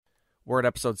We're at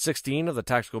episode 16 of the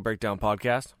Tactical Breakdown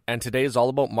podcast, and today is all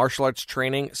about martial arts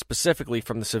training, specifically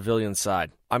from the civilian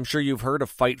side. I'm sure you've heard of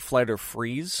fight, flight, or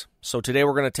freeze, so today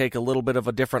we're going to take a little bit of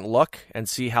a different look and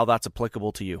see how that's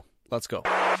applicable to you. Let's go.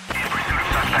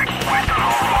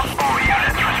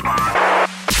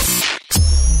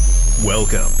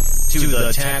 Welcome to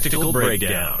the Tactical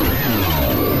Breakdown,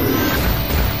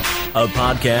 a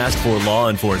podcast for law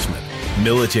enforcement,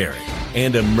 military,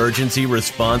 and emergency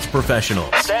response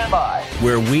professionals. Stand by.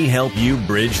 Where we help you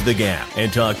bridge the gap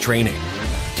and talk training,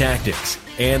 tactics,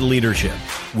 and leadership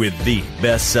with the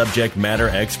best subject matter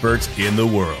experts in the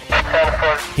world.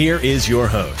 Here is your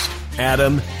host,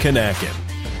 Adam Kanakin.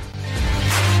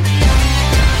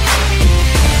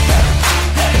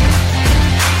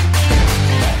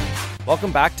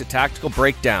 Welcome back to Tactical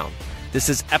Breakdown. This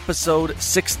is episode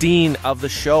 16 of the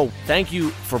show. Thank you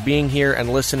for being here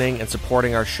and listening and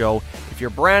supporting our show. If you're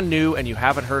brand new and you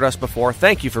haven't heard us before,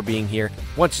 thank you for being here.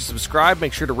 Once you subscribe,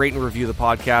 make sure to rate and review the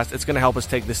podcast. It's going to help us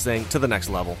take this thing to the next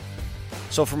level.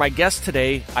 So for my guest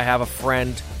today, I have a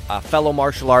friend, a fellow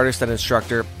martial artist and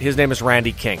instructor. His name is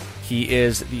Randy King. He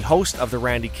is the host of the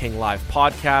Randy King Live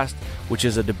podcast, which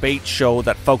is a debate show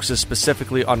that focuses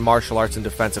specifically on martial arts and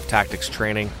defensive tactics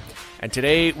training. And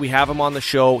today we have him on the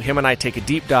show. Him and I take a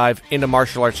deep dive into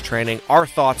martial arts training, our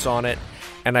thoughts on it,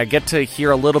 and I get to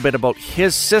hear a little bit about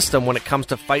his system when it comes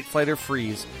to fight, flight, or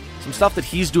freeze. Some stuff that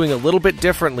he's doing a little bit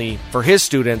differently for his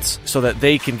students so that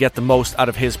they can get the most out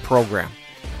of his program.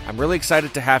 I'm really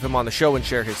excited to have him on the show and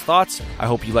share his thoughts. I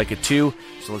hope you like it too.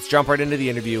 So let's jump right into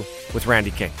the interview with Randy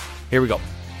King. Here we go.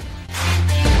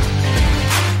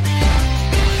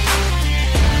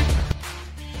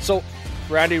 So,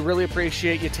 Randy, really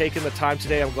appreciate you taking the time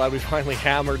today. I'm glad we finally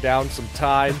hammered down some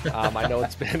time. I know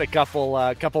it's been a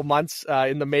couple months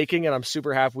in the making, and I'm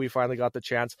super happy we finally got the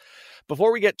chance.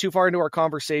 Before we get too far into our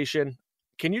conversation,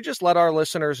 can you just let our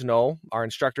listeners know, our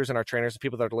instructors and our trainers, the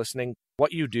people that are listening,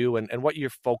 what you do and what you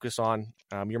focus on,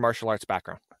 your martial arts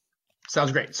background?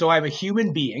 Sounds great. So I'm a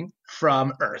human being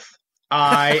from Earth.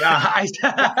 I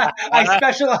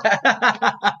specialize.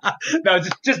 No,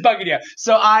 just bugging you.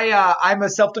 So I'm a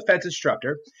self-defense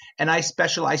instructor, and I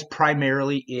specialize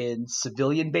primarily in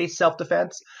civilian-based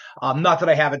self-defense. Not that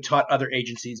I haven't taught other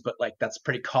agencies, but like that's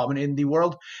pretty common in the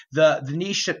world. The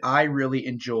niche that I really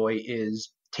enjoy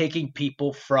is taking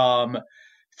people from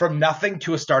nothing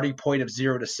to a starting point of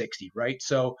 0 to 60, right?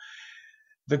 So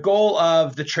the goal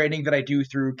of the training that I do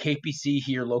through KPC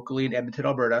here locally in Edmonton,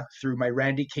 Alberta, through my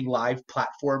Randy King Live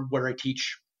platform where I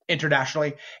teach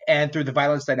internationally, and through the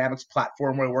Violence Dynamics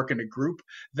platform where I work in a group,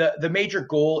 the major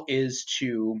goal is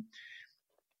to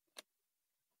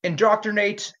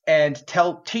indoctrinate and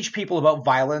teach people about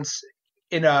violence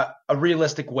in a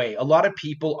realistic way. A lot of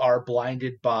people are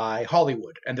blinded by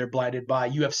Hollywood, and they're blinded by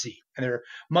UFC, and they're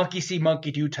monkey see,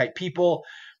 monkey do type people.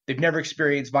 They've never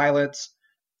experienced violence.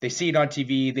 They see it on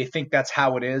TV. They think that's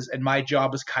how it is. And my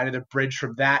job is kind of the bridge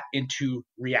from that into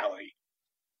reality.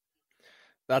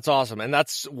 That's awesome. And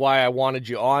that's why I wanted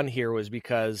you on here, was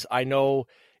because I know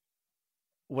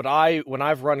when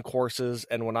I've run courses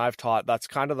and when I've taught, that's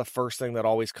kind of the first thing that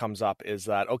always comes up is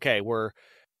that, okay, we're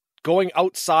going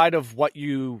outside of what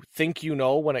you think you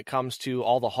know when it comes to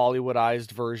all the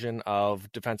Hollywoodized version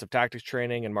of defensive tactics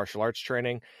training and martial arts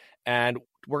training. And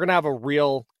we're going to have a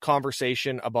real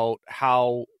conversation about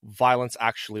how violence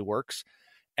actually works.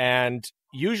 And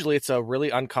usually it's a really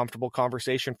uncomfortable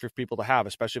conversation for people to have,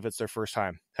 especially if it's their first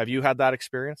time. Have you had that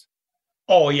experience?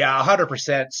 Oh, yeah,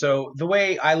 100%. So the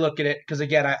way I look at it, because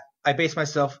again, I base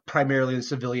myself primarily in the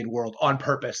civilian world on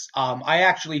purpose. I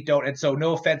actually don't. And so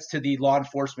no offense to the law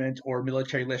enforcement or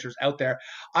military listeners out there.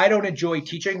 I don't enjoy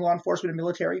teaching law enforcement and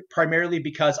military primarily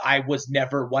because I was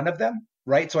never one of them.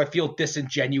 Right. So I feel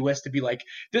disingenuous to be like,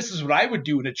 this is what I would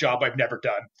do in a job I've never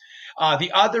done.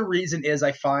 The other reason is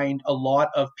I find a lot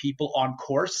of people on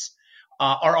course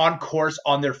are on course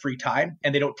on their free time,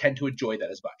 and they don't tend to enjoy that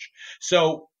as much.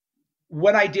 So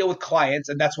when I deal with clients,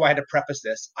 and that's why I had to preface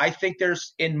this, I think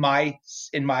there's in my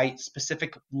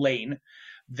specific lane,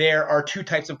 there are two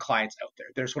types of clients out there.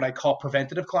 There's what I call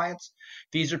preventative clients.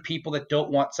 These are people that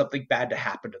don't want something bad to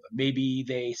happen to them. Maybe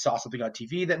they saw something on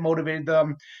TV that motivated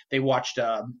them. They watched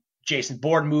a Jason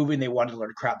Bourne movie and they wanted to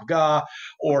learn Krav Maga,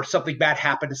 or something bad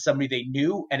happened to somebody they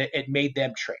knew and it made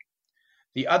them train.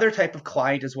 The other type of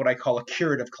client is what I call a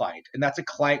curative client. And that's a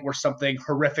client where something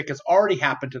horrific has already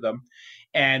happened to them.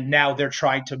 And now they're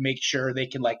trying to make sure they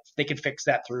can fix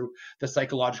that through the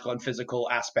psychological and physical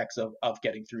aspects of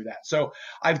getting through that. So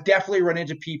I've definitely run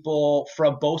into people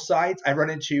from both sides. I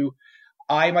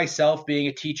myself, being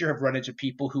a teacher, have run into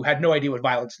people who had no idea what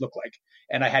violence looked like.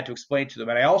 And I had to explain to them.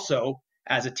 And I also,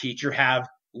 as a teacher, have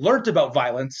learned about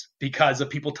violence because of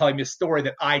people telling me a story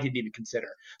that I didn't even consider.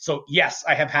 So yes,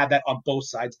 I have had that on both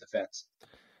sides of the fence.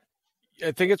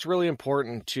 I think it's really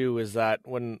important too, is that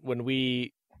when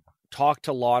we talk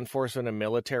to law enforcement and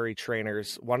military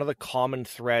trainers, one of the common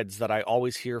threads that I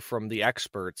always hear from the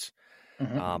experts,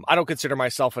 I don't consider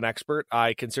myself an expert.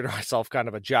 I consider myself kind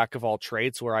of a jack of all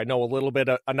trades, where I know a little bit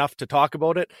enough to talk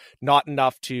about it, not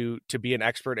enough to be an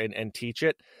expert and teach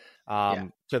it to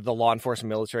the law enforcement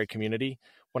military community.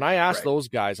 When I ask those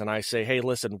guys and I say, hey,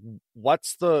 listen,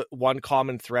 what's the one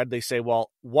common thread? They say,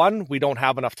 well, one, we don't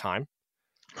have enough time.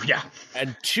 Yeah.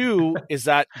 And two is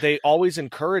that they always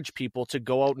encourage people to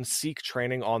go out and seek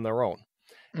training on their own.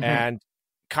 And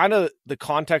kind of the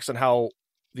context on how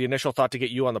the initial thought to get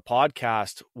you on the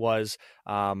podcast was,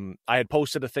 I had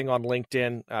posted a thing on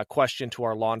LinkedIn, a question to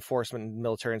our law enforcement and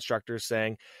military instructors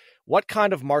saying, what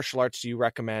kind of martial arts do you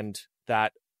recommend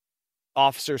that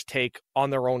officers take on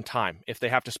their own time? If they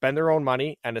have to spend their own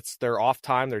money and it's their off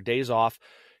time, their days off,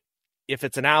 if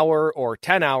it's an hour or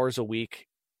 10 hours a week,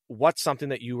 what's something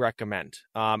that you recommend?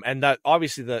 And that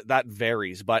obviously that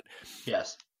varies, but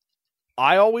yes,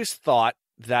 I always thought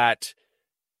that,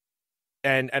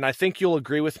 and I think you'll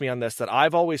agree with me on this, that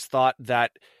I've always thought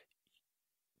that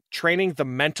training the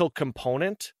mental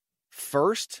component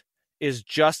first is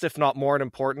just, if not more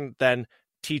important than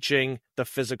teaching the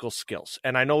physical skills.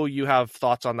 And I know you have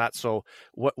thoughts on that. So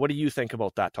what do you think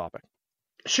about that topic?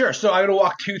 Sure. So I'm going to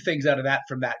walk two things out of that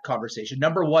from that conversation.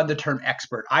 Number one, the term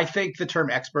expert. I think the term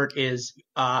expert is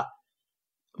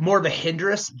more of a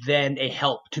hindrance than a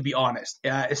help, to be honest,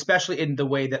 especially in the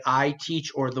way that I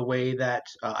teach or the way that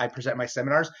I present my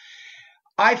seminars.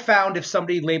 I found if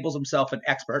somebody labels himself an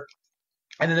expert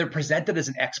and then they're presented as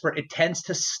an expert, it tends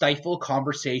to stifle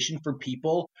conversation for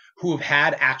people who have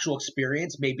had actual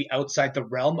experience, maybe outside the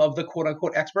realm of the quote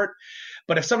unquote expert.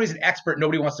 But if somebody's an expert,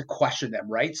 nobody wants to question them,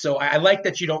 right? So I like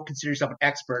that you don't consider yourself an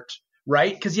expert,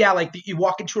 right? Because like you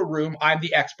walk into a room, I'm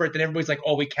the expert, then everybody's like,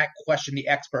 oh, we can't question the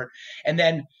expert. And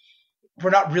then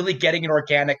we're not really getting an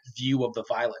organic view of the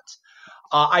violence.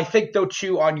 I think though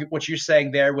too on what you're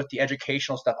saying there with the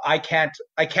educational stuff, I can't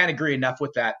agree enough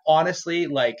with that. Honestly,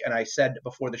 and I said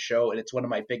before the show, and it's one of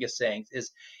my biggest sayings,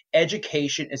 is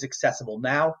education is accessible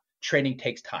now. Training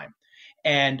takes time.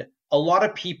 And a lot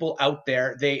of people out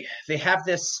there, they have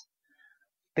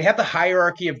the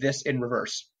hierarchy of this in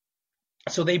reverse.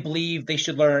 So they believe they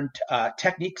should learn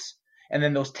techniques, and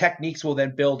then those techniques will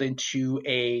then build into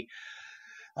a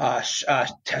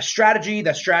strategy.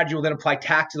 That strategy will then apply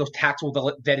tactics. Those tactics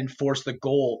will then enforce the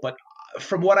goal. But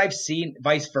from what I've seen,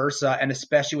 vice versa, and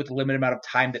especially with the limited amount of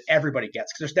time that everybody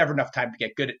gets, because there's never enough time to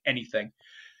get good at anything.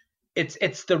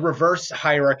 It's the reverse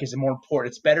hierarchy is more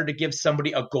important. It's better to give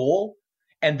somebody a goal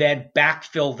and then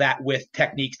backfill that with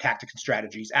techniques, tactics, and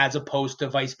strategies, as opposed to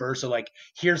vice versa. Like,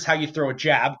 here's how you throw a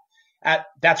jab.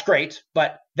 That's great,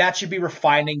 but that should be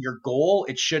refining your goal.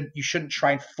 You shouldn't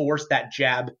try and force that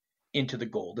jab into the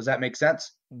goal. Does that make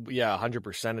sense? Yeah,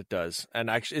 100% it does. And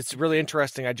actually, it's really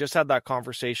interesting. I just had that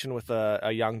conversation with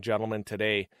a young gentleman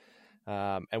today,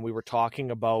 and we were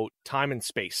talking about time and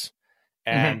space,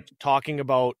 and talking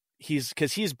about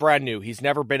because he's brand new. He's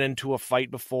never been into a fight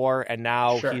before, and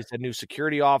now he's a new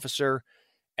security officer,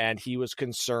 and he was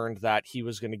concerned that he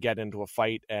was going to get into a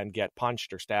fight and get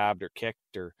punched or stabbed or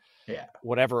kicked or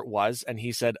whatever it was. And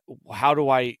he said,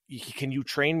 can you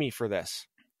train me for this?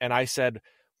 And I said,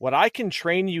 what I can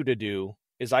train you to do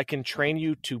is I can train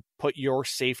you to put your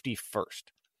safety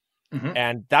first.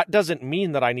 And that doesn't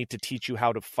mean that I need to teach you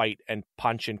how to fight and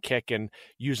punch and kick and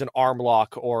use an arm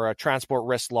lock or a transport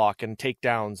wrist lock and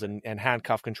takedowns and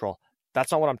handcuff control.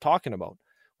 That's not what I'm talking about.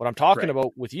 What I'm talking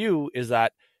about with you is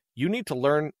that you need to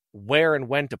learn where and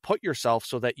when to put yourself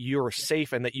so that you're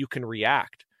safe and that you can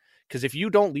react. Because if you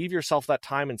don't leave yourself that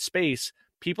time and space,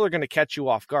 people are going to catch you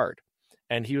off guard.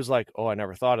 And he was like, oh, I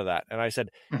never thought of that. And I said,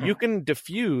 you can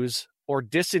diffuse or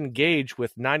disengage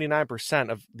with 99%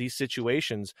 of these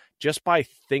situations just by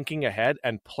thinking ahead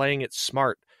and playing it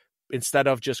smart instead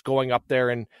of just going up there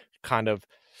and kind of,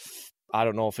 I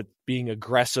don't know if it's being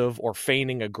aggressive or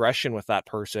feigning aggression with that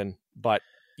person, but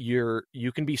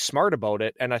you can be smart about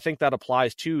it. And I think that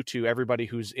applies too to everybody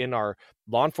who's in our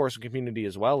law enforcement community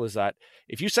as well, is that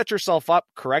if you set yourself up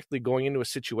correctly going into a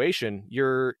situation,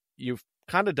 you've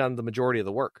kind of done the majority of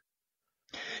the work.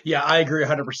 Yeah, I agree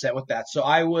 100% with that. So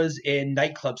I was in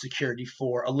nightclub security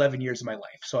for 11 years of my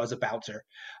life. So I was a bouncer.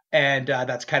 And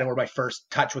that's kind of where my first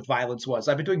touch with violence was.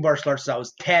 I've been doing martial arts since I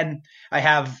was 10. I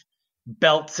have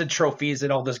belts and trophies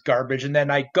and all this garbage. And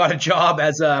then I got a job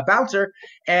as a bouncer,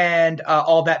 and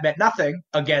all that meant nothing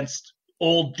against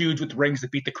old dudes with rings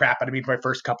that beat the crap out of me for my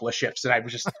first couple of shifts, and I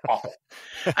was just awful.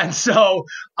 And so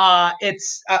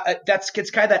it's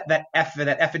kind of that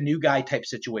effing new guy type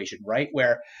situation, right?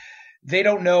 Where they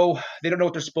don't know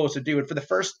what they're supposed to do. And for the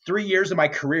first 3 years of my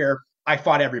career, I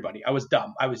fought everybody. I was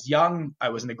dumb. I was young. I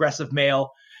was an aggressive male.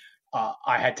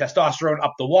 I had testosterone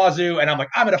up the wazoo, and I'm like,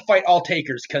 I'm going to fight all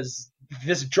takers because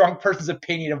this drunk person's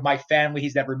opinion of my family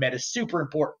he's never met is super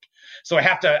important. So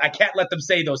I can't let them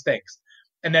say those things.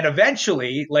 And then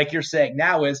eventually, like you're saying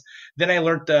now, then I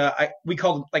learned we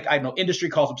call them, like, I don't know, industry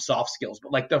calls them soft skills,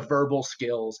 but like the verbal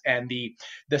skills and the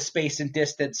space and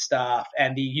distance stuff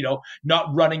and the, not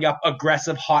running up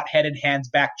aggressive, hot-headed, hands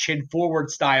back, chin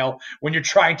forward style when you're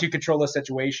trying to control a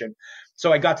situation.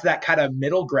 So I got to that kind of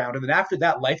middle ground. And then after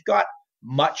that, life got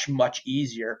much, much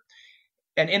easier.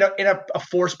 And in a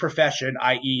forced profession,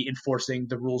 i.e. enforcing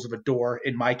the rules of a door,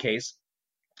 in my case,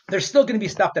 there's still going to be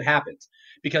stuff that happens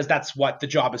because that's what the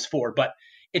job is for. But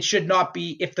it should not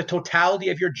be, if the totality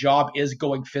of your job is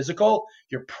going physical,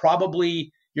 your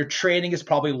training is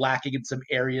probably lacking in some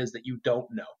areas that you don't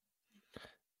know.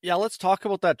 Yeah, let's talk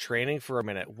about that training for a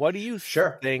minute. What do you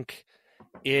think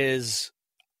is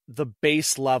the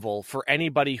base level for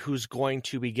anybody who's going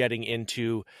to be getting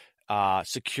into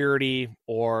security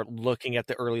or looking at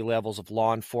the early levels of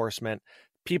law enforcement?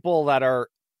 People that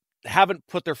haven't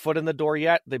put their foot in the door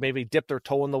yet. They maybe dip their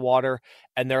toe in the water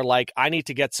and they're like, I need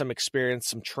to get some experience,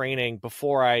 some training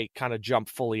before I kind of jump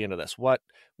fully into this. What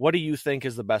do you think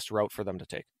is the best route for them to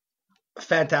take?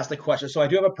 Fantastic question. So I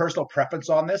do have a personal preference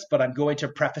on this, but I'm going to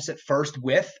preface it first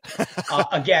with,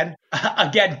 again,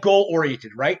 goal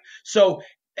oriented, right? So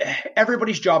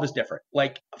everybody's job is different.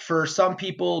 Like for some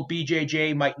people,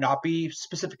 BJJ might not be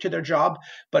specific to their job,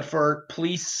 but for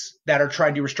police that are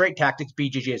trying to do restraint tactics,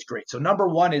 BJJ is great. So number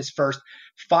one is first,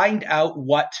 find out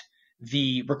what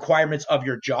the requirements of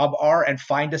your job are and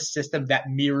find a system that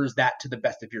mirrors that to the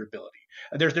best of your ability.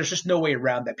 There's just no way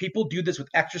around that. People do this with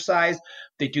exercise.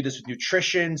 They do this with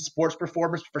nutrition, sports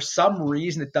performance. For some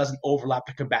reason, it doesn't overlap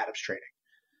to combatives training.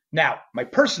 Now, my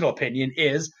personal opinion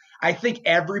is I think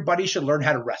everybody should learn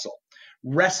how to wrestle.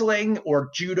 Wrestling or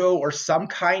judo or some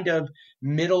kind of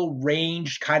middle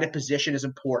range kind of position is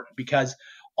important because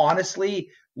honestly,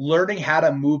 learning how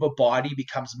to move a body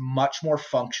becomes much more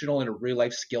functional in a real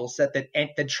life skill set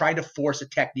than trying to force a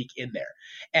technique in there.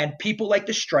 And people like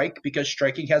to strike because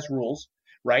striking has rules,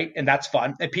 right? And that's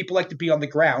fun. And people like to be on the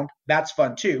ground. That's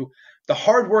fun too. The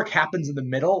hard work happens in the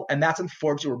middle, and that's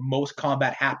unfortunately where most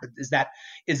combat happens, is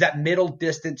that middle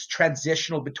distance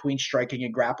transitional between striking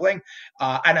and grappling.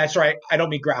 I don't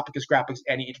mean grappling because grappling is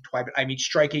any intertwinement. I mean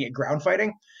striking and ground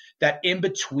fighting. That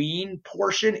in-between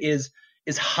portion is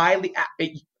highly –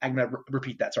 I'm going to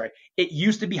repeat that, sorry. It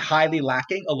used to be highly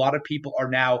lacking. A lot of people are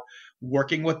now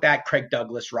working with that. Craig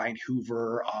Douglas, Ryan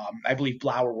Hoover, I believe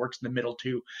Blauer works in the middle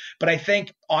too. But I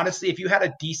think, honestly, if you had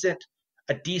a decent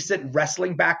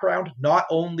wrestling background, not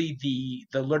only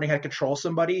the learning how to control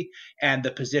somebody and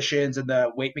the positions and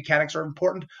the weight mechanics are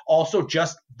important, also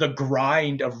just the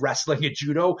grind of wrestling and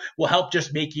judo will help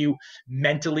just make you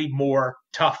mentally more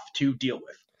tough to deal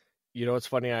with. It's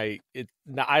funny.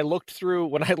 I looked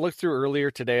through earlier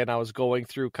today and I was going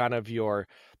through kind of your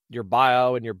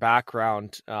bio and your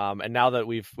background. And now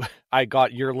that I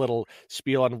got your little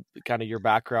spiel on kind of your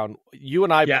background, you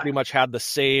and I pretty much had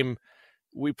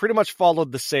we pretty much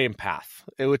followed the same path,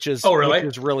 which is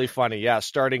really funny. Yeah.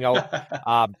 Starting out,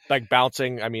 like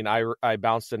bouncing. I mean, I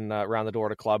bounced in around the door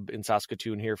at a club in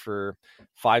Saskatoon here for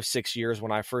 5-6 years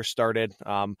when I first started.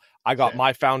 I got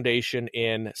my foundation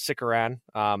in Sikaran.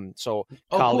 So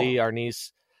Kali, cool.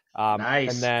 Arnis.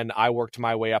 Nice. And then I worked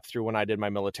my way up through when I did my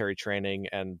military training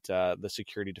and the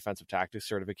security defensive tactics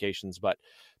certifications. But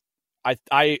I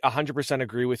 100%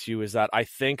 agree with you is that I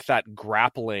think that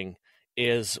grappling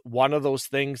is one of those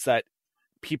things that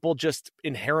people just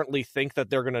inherently think that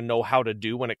they're going to know how to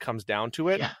do when it comes down to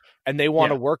it. Yeah. And they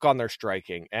want to work on their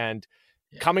striking. And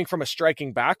coming from a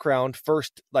striking background,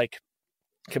 first, like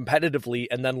competitively,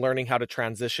 and then learning how to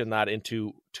transition that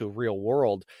into real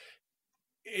world,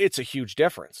 it's a huge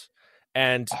difference.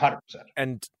 And 100%.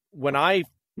 And when a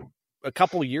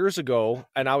couple years ago,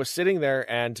 and I was sitting there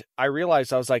and I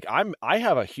realized I was like, I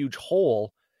have a huge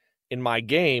hole in my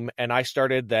game. And I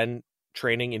started then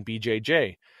training in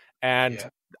BJJ. And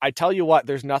I tell you what,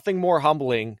 there's nothing more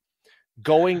humbling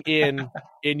going in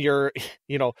your,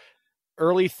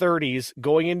 early 30s,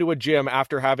 going into a gym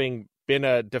after having been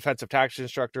a defensive tactics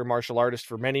instructor, martial artist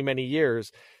for many, many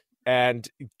years, and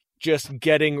just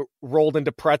getting rolled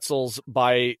into pretzels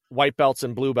by white belts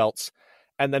and blue belts.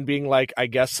 And then being like, I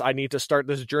guess I need to start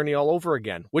this journey all over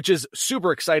again, which is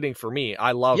super exciting for me.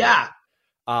 I love it.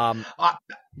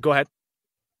 Go ahead.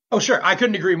 Oh, sure. I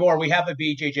couldn't agree more. We have a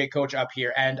BJJ coach up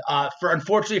here. And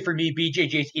unfortunately for me,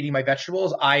 BJJ is eating my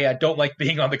vegetables. I don't like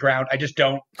being on the ground. I just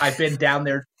don't. I've been down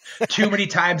there too many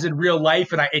times in real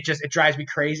life, and it drives me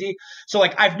crazy. So,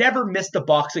 like, I've never missed a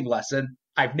boxing lesson.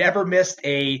 I've never missed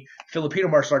a Filipino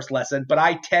martial arts lesson, but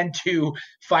I tend to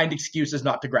find excuses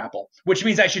not to grapple, which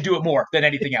means I should do it more than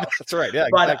anything else. That's right. Yeah,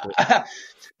 exactly.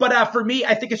 But for me,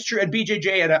 I think it's true. And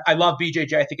BJJ, and I love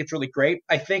BJJ. I think it's really great.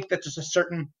 I think that there's a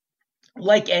certain,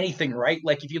 like anything, right?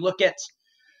 Like if you look at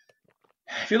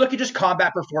just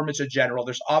combat performance in general,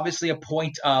 there's obviously a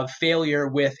point of failure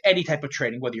with any type of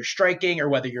training, whether you're striking or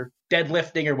whether you're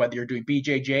deadlifting or whether you're doing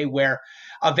BJJ, where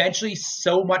eventually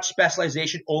so much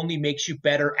specialization only makes you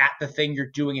better at the thing you're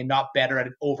doing and not better at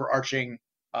an overarching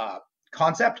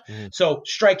concept. So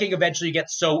striking eventually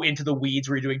gets so into the weeds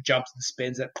where you're doing jumps and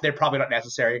spins that they're probably not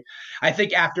necessary. I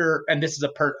think after, and this is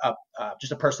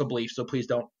just a personal belief, so please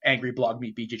don't angry blog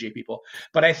me, BJJ people,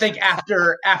 but I think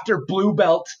after blue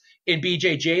belt in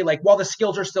BJJ, like while the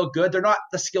skills are still good, they're not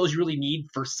the skills you really need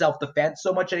for self-defense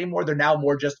so much anymore. They're now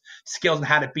more just skills on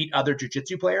how to beat other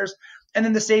jiu-jitsu players. And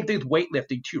then the same thing with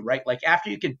weightlifting too, right? Like after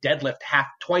you can deadlift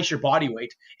twice your body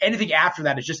weight, anything after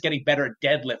that is just getting better at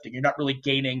deadlifting. You're not really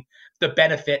gaining the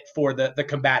benefit for the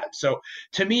combative. So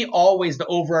to me, always the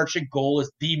overarching goal is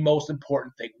the most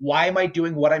important thing. Why am I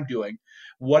doing what I'm doing?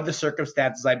 What are the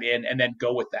circumstances I'm in? And then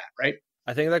go with that, right?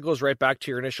 I think that goes right back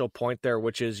to your initial point there,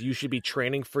 which is you should be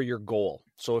training for your goal.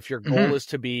 So if your goal is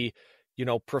to be,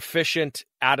 proficient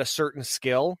at a certain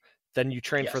skill, then you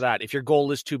train for that. If your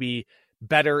goal is to be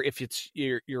better, if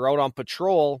you're out on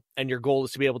patrol and your goal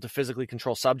is to be able to physically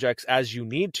control subjects as you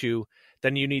need to,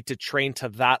 then you need to train to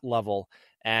that level.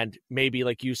 And maybe,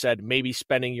 like you said, maybe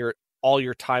spending all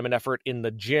your time and effort in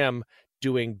the gym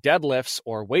doing deadlifts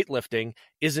or weightlifting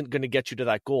isn't going to get you to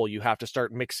that goal. You have to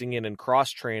start mixing in and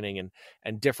cross training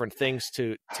and different things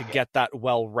to get that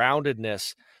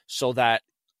well-roundedness so that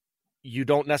you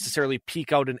don't necessarily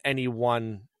peak out in any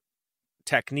one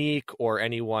technique or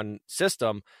any one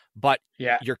system, but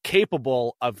you're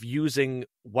capable of using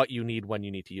what you need when you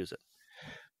need to use it.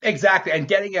 Exactly. And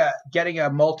getting a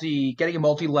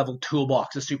multi-level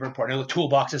toolbox is super important. The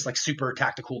toolbox is like super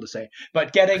tactical to say,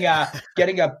 but getting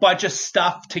a bunch of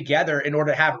stuff together in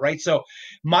order to have it, right? So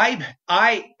I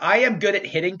am good at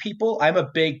hitting people. I'm a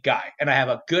big guy and I have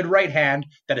a good right hand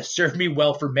that has served me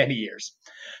well for many years.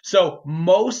 So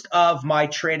most of my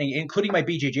training, including my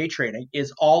BJJ training,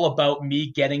 is all about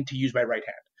me getting to use my right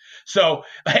hand. So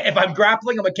if I'm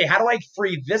grappling, I'm like, okay, how do I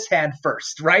free this hand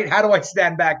first, right? How do I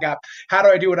stand back up? How do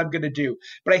I do what I'm going to do?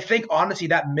 But I think, honestly,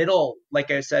 that middle,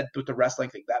 like I said with the wrestling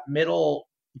thing, that middle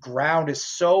ground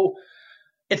is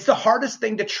it's the hardest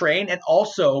thing to train. And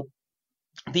also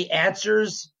the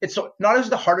answers, it's not as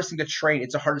the hardest thing to train,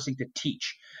 it's the hardest thing to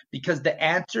teach, because the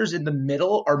answers in the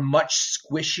middle are much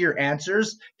squishier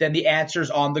answers than the answers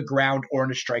on the ground or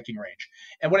in a striking range.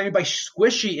 And what I mean by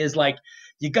squishy is like,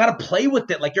 you got to play with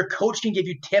it. Like your coach can give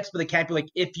you tips, but they can't be like,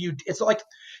 it's not like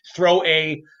throw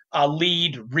a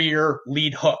lead, rear,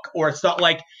 lead hook, or it's not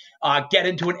like get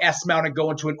into an S mount and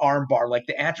go into an arm bar. Like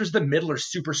the answers in the middle are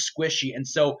super squishy. And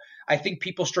so I think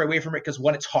people stray away from it because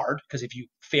one, it's hard, because if you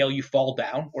fail, you fall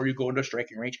down or you go into a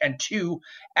striking range. And two,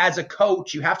 as a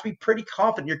coach, you have to be pretty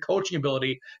confident in your coaching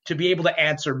ability to be able to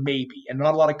answer maybe. And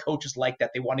not a lot of coaches like that.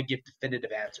 They want to give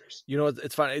definitive answers.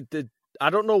 It's fine. I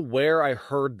don't know where I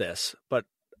heard this, but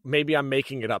maybe I'm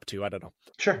making it up too. I don't know.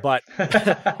 Sure. But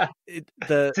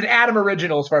it's an Adam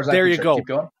original as far as there you go. Keep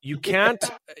going. You can't,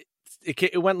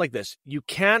 it went like this. You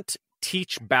can't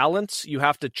teach balance. You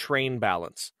have to train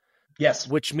balance. Yes.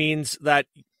 Which means that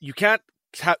you can't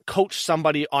coach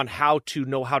somebody on how to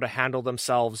know how to handle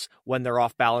themselves when they're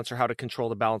off balance or how to control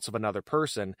the balance of another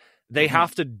person. They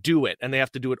have to do it, and they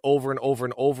have to do it over and over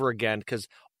and over again, because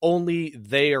only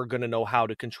they are going to know how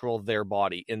to control their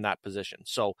body in that position.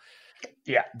 So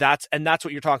yeah, that's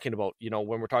what you're talking about,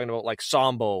 when we're talking about like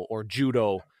Sambo or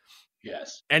judo,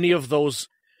 yes, any of those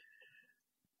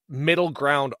middle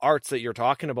ground arts that you're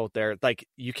talking about there, like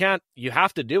you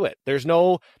have to do it. There's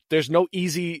no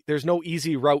easy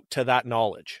route to that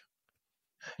knowledge.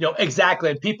 Exactly.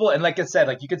 And people, and like I said,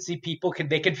 like you can see people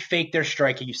they can fake their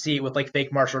striking. You see it with like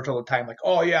fake martial arts all the time. Like,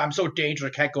 oh yeah, I'm so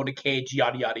dangerous, I can't go to cage,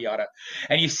 yada, yada, yada.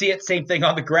 And you see it, same thing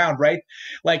on the ground, right?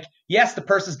 Like, yes, the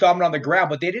person's dominant on the ground,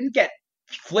 but they didn't get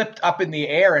flipped up in the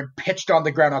air and pitched on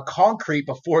the ground on concrete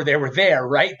before they were there,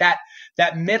 right?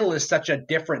 That middle is such a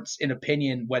difference in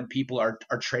opinion when people are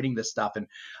training this stuff. And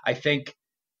I think,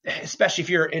 especially if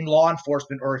you're in law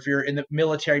enforcement or if you're in the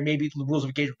military, maybe the rules of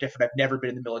engagement are different. I've never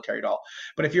been in the military at all.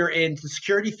 But if you're in the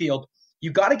security field,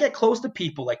 You got to get close to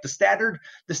people. Like the standard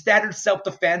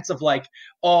self-defense of like,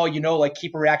 oh, like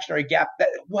keep a reactionary gap.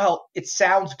 Well, it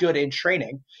sounds good in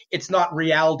training. It's not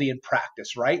reality in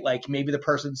practice, right? Like maybe the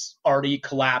person's already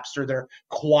collapsed or they're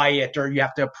quiet or you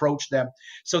have to approach them.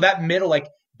 So that middle, like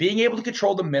being able to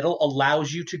control the middle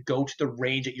allows you to go to the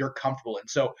range that you're comfortable in.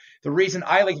 So the reason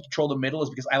I like to control the middle is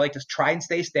because I like to try and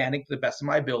stay standing to the best of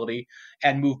my ability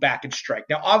and move back and strike.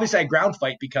 Now, obviously I ground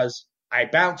fight because I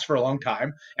bounced for a long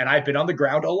time and I've been on the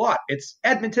ground a lot. It's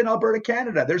Edmonton, Alberta,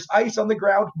 Canada. There's ice on the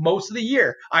ground most of the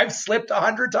year. I've slipped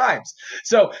 100 times.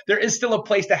 So there is still a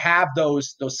place to have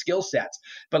those skill sets.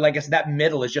 But like I said, that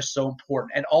middle is just so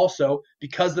important. And also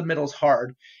because the middle is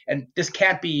hard, and this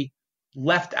can't be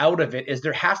left out of it, is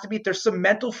there's some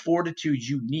mental fortitude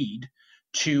you need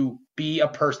to be a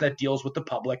person that deals with the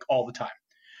public all the time.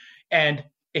 And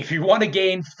if you want to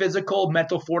gain physical,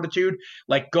 mental fortitude,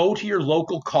 like go to your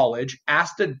local college,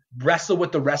 ask to wrestle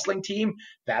with the wrestling team.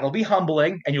 That'll be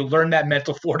humbling, and you'll learn that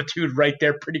mental fortitude right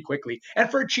there pretty quickly,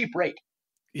 and for a cheap rate.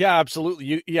 Yeah,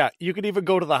 absolutely. You could even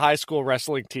go to the high school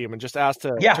wrestling team and just ask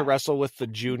to wrestle with the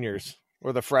juniors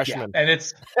or the freshmen. Yeah, and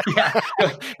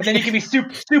and then you can be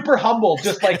super humble.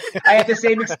 Just like I had the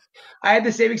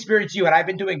same experience you, and I've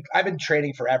been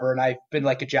training forever, and I've been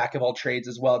like a jack of all trades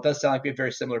as well. It does sound like we have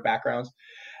very similar backgrounds.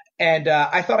 And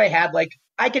I thought I had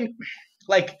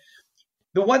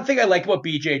the one thing I like about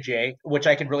BJJ, which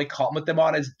I can really compliment them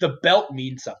on, is the belt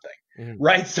means something,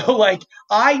 right? So like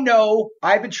I know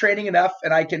I've been training enough,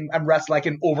 and I'm wrestling, I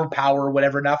can overpower or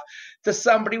whatever enough to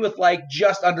somebody with like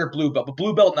just under blue belt, but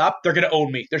blue belt and up, they're gonna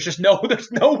own me. There's no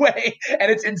way,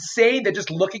 and it's insane that just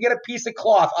looking at a piece of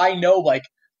cloth, I know like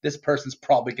this person's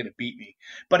probably going to beat me.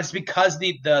 But it's because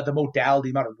the modality,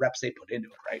 the amount of reps they put into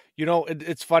it, right?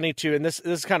 It's funny too, and this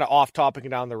is kind of off topic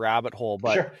and down the rabbit hole,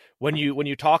 but sure. when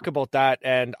you talk about that,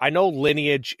 and I know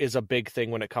lineage is a big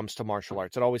thing when it comes to martial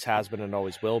arts. It always has been and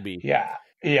always will be. Yeah.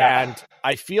 And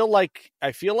I feel like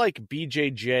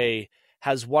BJJ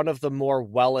has one of the more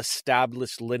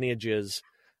well-established lineages.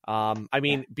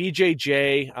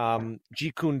 BJJ,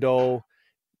 Jeet Kune Do,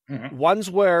 ones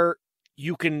where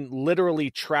you can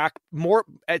literally track more,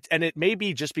 and it may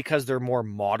be just because they're more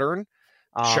modern,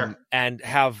 sure, and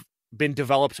have been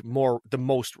developed the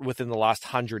most within the last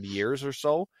 100 years or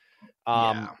so,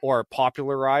 or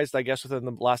popularized, I guess, within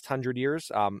the last 100 years.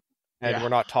 And we're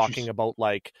not talking about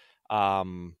like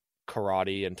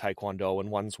karate and taekwondo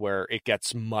and ones where it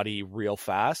gets muddy real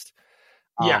fast.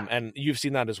 And you've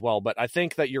seen that as well. But I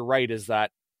think that you're right, is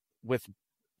that with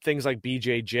things like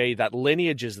BJJ, that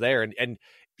lineage is there, and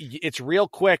it's real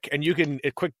quick, and you can a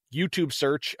quick YouTube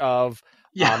search of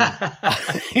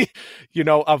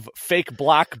of fake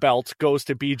black belt goes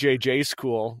to BJJ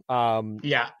school.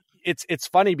 It's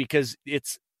funny because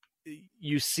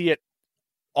you see it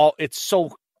all. It's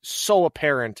so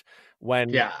apparent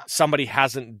when somebody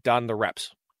hasn't done the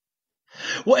reps.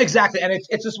 Well, exactly. And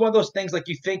it's just one of those things, like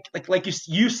you think, like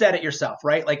you said it yourself,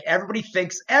 right? Like every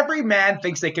man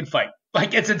thinks they can fight.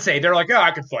 Like it's insane. They're like, oh,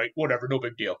 I can fight, whatever, no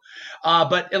big deal.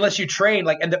 But unless you train,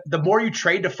 like, and the more you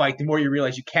train to fight, the more you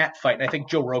realize you can't fight. And I think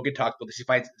Joe Rogan talked about this. He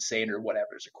finds it insane or whatever.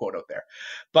 There's a quote out there.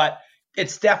 But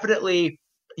it's definitely,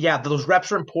 those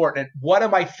reps are important. And one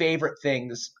of my favorite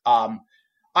things,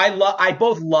 I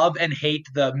both love and hate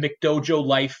the McDojo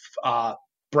Life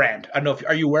brand. I don't know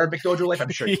are you aware of McDojo Life? I'm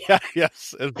sure you are.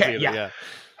 Yes. Okay, yeah.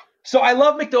 So I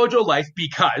love McDojo Life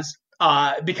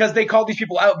because they call these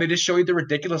people out and they just show you the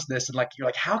ridiculousness, and like you're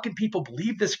like, how can people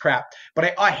believe this crap?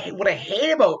 But what I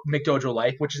hate about McDojo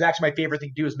Life, which is actually my favorite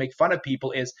thing to do, is make fun of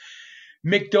people, is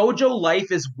McDojo Life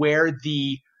is where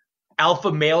the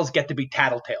alpha males get to be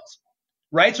tattletales.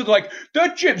 Right? So they're like,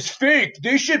 that gym's fake.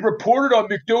 They should report it on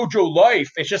McDojo Life.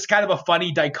 It's just kind of a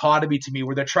funny dichotomy to me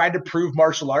where they're trying to prove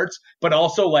martial arts, but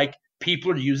also like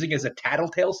people are using it as a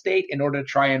tattletale state in order to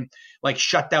try and like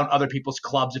shut down other people's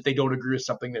clubs if they don't agree with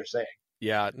something they're saying.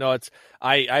 Yeah, no,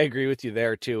 I agree with you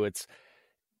there too. It's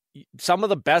some of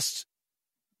the best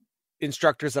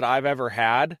instructors that I've ever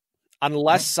had,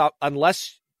 unless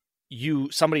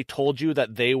somebody told you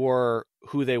that they were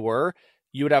who they were,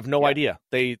 you would have no idea.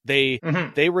 They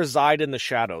reside in the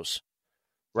shadows,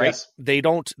 right? Yes. They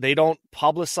don't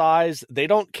publicize. They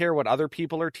don't care what other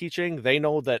people are teaching. They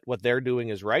know that what they're doing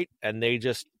is right, and they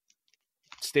just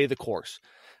stay the course.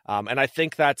 And I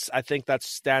think that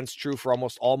stands true for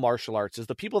almost all martial arts. Is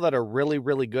the people that are really,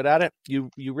 really good at it, you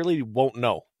really won't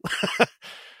know.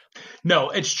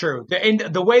 No, it's true.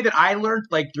 The way that I learned,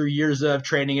 like through years of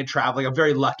training and traveling, I'm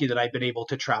very lucky that I've been able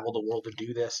to travel the world and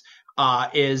do this,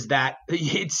 is that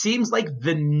it seems like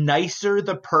the nicer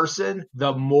the person,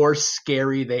 the more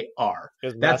scary they are.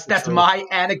 That's my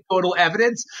anecdotal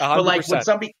evidence. 100%. But like when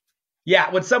somebody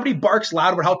Yeah, when somebody barks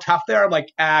loud about how tough they are, I'm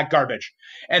like, garbage.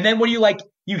 And then when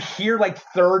you hear like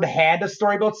third hand a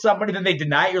story about somebody, then they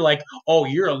deny it, you're like, oh,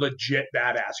 you're a legit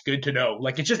badass. Good to know.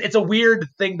 Like it's a weird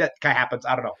thing that kind of happens.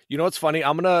 I don't know. You know what's funny?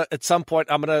 At some point,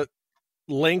 I'm gonna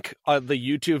link the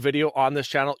YouTube video on this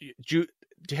channel.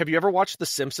 Have you ever watched The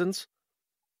Simpsons?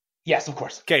 Yes, of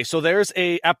course. Okay, so there's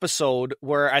a episode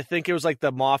where I think it was like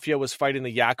the mafia was fighting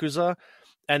the Yakuza,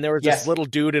 and there was this little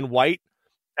dude in white,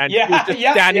 and he was just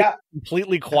standing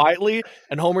completely quietly,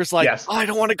 and Homer's like, oh, I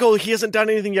don't want to go. He hasn't done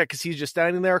anything yet, because he's just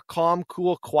standing there, calm,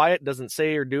 cool, quiet, doesn't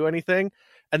say or do anything,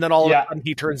 and then all of a sudden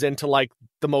he turns into like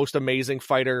the most amazing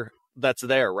fighter that's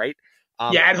there, right?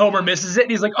 And Homer misses it,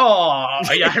 and he's like, "Oh,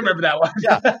 yeah, I remember that one."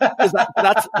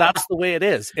 That's the way it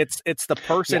is. It's the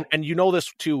person, and you know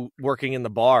this too, working in the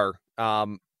bar.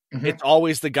 It's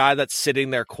always the guy that's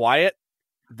sitting there quiet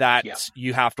that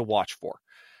you have to watch for.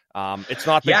 It's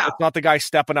not the guy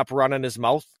stepping up, running his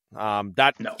mouth.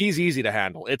 He's easy to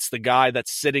handle. It's the guy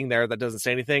that's sitting there that doesn't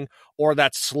say anything, or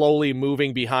that's slowly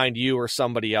moving behind you or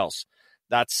somebody else.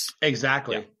 That's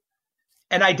exactly. Yeah.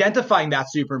 And identifying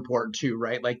that's super important too,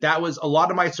 right? Like that was a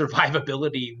lot of my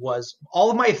survivability was all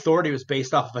of my authority was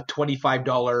based off of a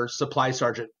 $25 supply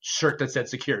sergeant shirt that said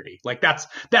security. Like that's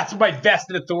my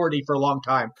vested authority for a long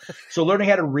time. So learning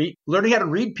how to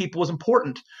read people was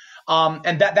important.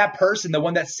 And that person, the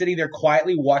one that's sitting there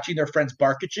quietly watching their friends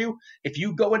bark at you, if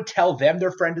you go and tell them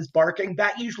their friend is barking,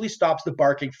 that usually stops the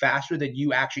barking faster than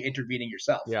you actually intervening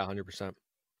yourself. Yeah, 100%.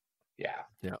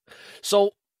 Yeah.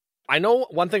 So I know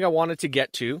one thing I wanted to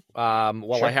get to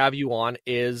while I have you on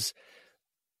is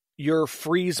your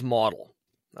freeze model.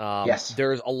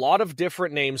 There's a lot of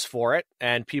different names for it,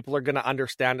 and people are going to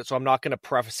understand it. So I'm not going to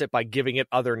preface it by giving it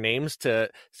other names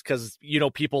because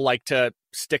people like to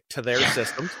stick to their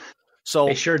systems. So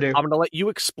they sure do. I'm going to let you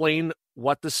explain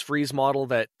what this freeze model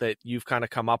that you've kind of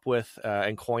come up with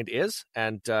and coined is,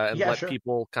 and let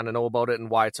people kind of know about it and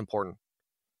why it's important.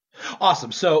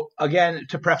 Awesome. So again,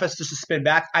 to preface, just to spin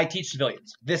back, I teach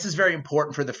civilians. This is very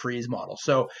important for the freeze model.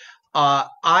 So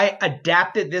I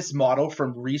adapted this model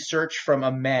from research from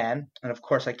a man, and of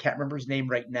course I can't remember his name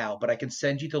right now, but I can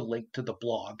send you the link to the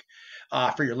blog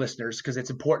for your listeners, because it's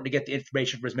important to get the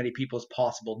information for as many people as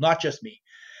possible, not just me.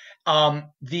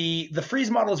 The freeze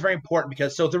model is very important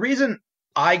because the reason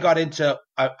I got into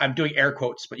I'm doing air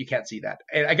quotes, but you can't see that.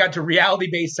 And I got to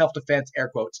reality-based self-defense, air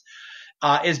quotes,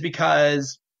 is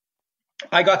because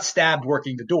I got stabbed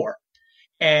working the door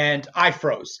and I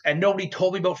froze, and nobody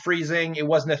told me about freezing. It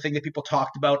wasn't a thing that people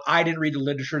talked about. I didn't read the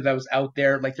literature that was out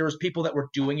there. Like there was people that were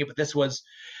doing it, but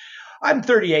I'm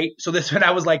 38. So this when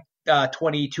I was like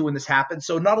 22 when this happened.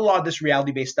 So not a lot of this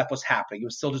reality-based stuff was happening. It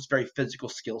was still just very physical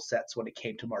skill sets when it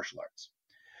came to martial arts.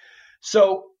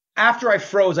 So after I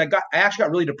froze, I actually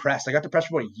got really depressed. I got depressed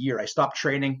for about a year. I stopped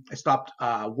training. I stopped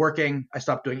working. I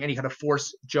stopped doing any kind of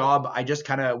force job. I just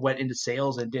kind of went into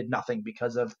sales and did nothing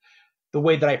because of the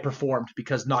way that I performed,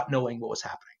 because not knowing what was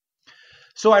happening.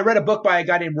 So I read a book by a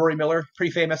guy named Rory Miller,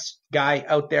 pretty famous guy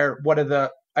out there. One of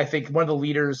the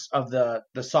leaders of the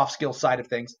soft skill side of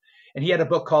things. And he had a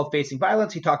book called Facing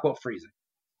Violence. He talked about freezing,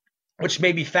 which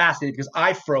made me fascinated because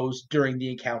I froze during the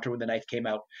encounter when the knife came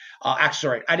out. I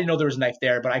didn't know there was a knife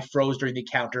there, but I froze during the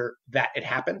encounter that it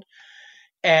happened.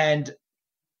 And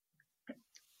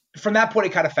from that point,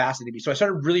 it kind of fascinated me. So I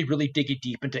started really, really digging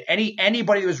deep into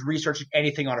anybody who was researching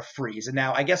anything on a freeze. And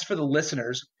now I guess for the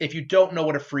listeners, if you don't know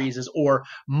what a freeze is, or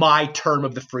my term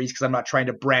of the freeze, because I'm not trying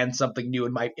to brand something new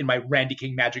in my Randy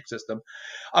King magic system,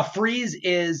 a freeze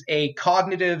is a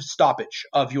cognitive stoppage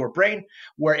of your brain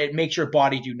where it makes your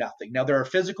body do nothing. Now there are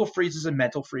physical freezes and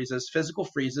mental freezes. Physical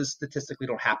freezes statistically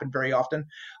don't happen very often.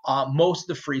 Most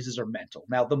of the freezes are mental.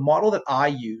 Now the model that I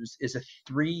use is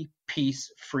a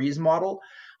 3-piece freeze model,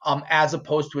 as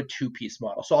opposed to a 2-piece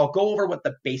model. So I'll go over what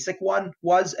the basic one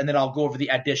was, and then I'll go over the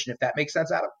addition, if that makes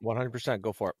sense, Adam. 100%.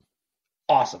 Go for it.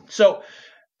 Awesome. So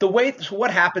what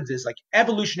happens is, like,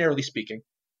 evolutionarily speaking,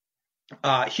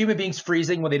 human beings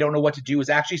freezing when they don't know what to do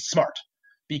is actually smart,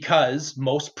 because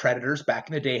most predators back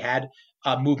in the day had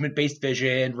movement-based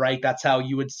vision, right? That's how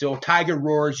you would still, tiger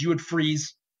roars, you would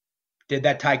freeze. Did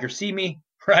that tiger see me,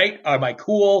 right? Am I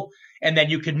cool? And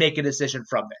then you could make a decision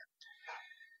from there.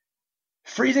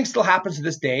 Freezing still happens to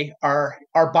this day. Our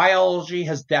biology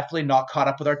has definitely not caught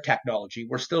up with our technology.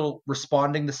 We're still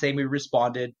responding the same way we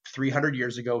responded 300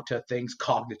 years ago to things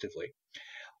cognitively.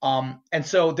 And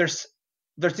so there's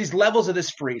these levels of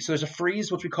this freeze. So there's a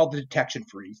freeze, which we call the detection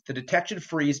freeze. The detection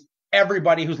freeze,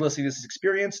 everybody who's listening to this has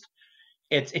experienced.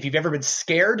 It's if you've ever been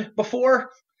scared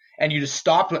before and you just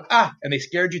stopped, and they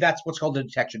scared you, that's what's called the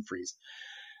detection freeze.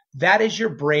 that is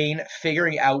your brain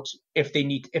figuring out if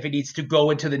it needs to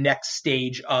go into the next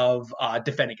stage of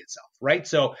defending itself, right?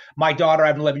 So my daughter, I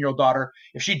have an 11-year-old daughter.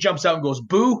 If she jumps out and goes,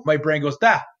 boo, my brain goes,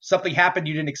 something happened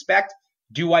you didn't expect.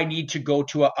 Do I need to go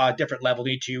to a different level?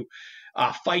 Do I need to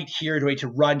fight here? Do I need to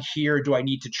run here? Do I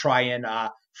need to try and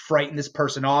frighten this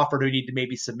person off? Or do I need to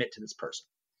maybe submit to this person?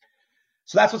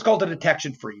 So that's what's called a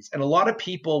detection freeze. And a lot of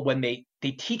people, when they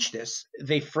teach this,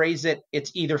 they phrase it,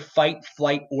 it's either fight,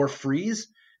 flight, or freeze.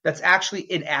 That's actually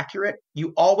inaccurate.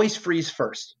 You always freeze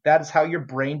first. That is how your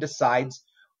brain decides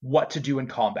what to do in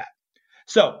combat.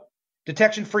 So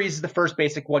detection freeze is the first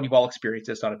basic one. You've all experienced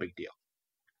it. It's not a big deal.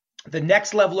 The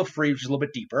next level of freeze is a little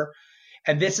bit deeper.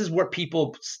 And this is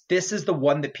the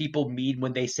one that people mean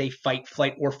when they say fight,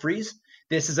 flight, or freeze.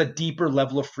 This is a deeper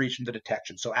level of freeze from the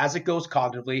detection. So as it goes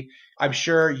cognitively, I'm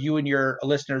sure you and your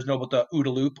listeners know about the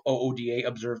OODA loop, OODA,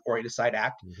 observe, orient, decide,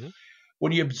 act. Mm-hmm.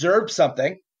 When you observe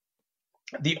something,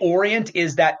 the orient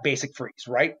is that basic freeze,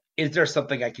 right? Is there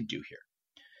something I can do here?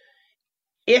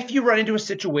 If you run into a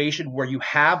situation where you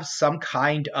have some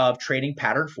kind of training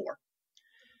pattern for,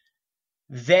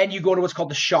 then you go to what's called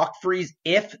the shock freeze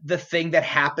if the thing that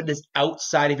happened is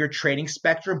outside of your training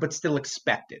spectrum, but still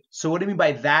expected. So what I mean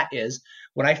by that is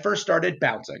when I first started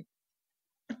bouncing,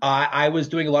 I was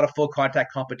doing a lot of full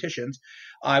contact competitions.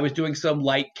 I was doing some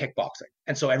light kickboxing.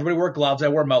 And so everybody wore gloves. I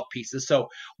wore mouthpieces. So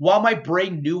while my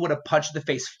brain knew what a punch to the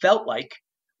face felt like,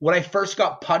 when I first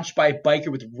got punched by a biker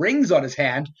with rings on his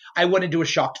hand, I went into a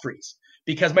shocked freeze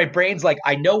because my brain's like,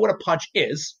 I know what a punch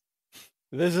is.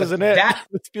 This isn't it.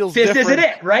 This isn't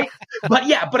it, right? but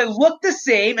it looked the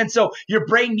same. And so your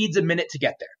brain needs a minute to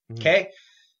get there. Okay.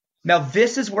 Now,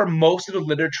 this is where most of the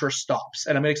literature stops.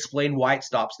 And I'm going to explain why it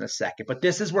stops in a second. But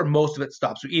this is where most of it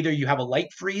stops. So either you have a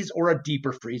light freeze or a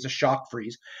deeper freeze, a shock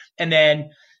freeze. And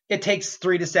then it takes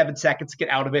 3 to 7 seconds to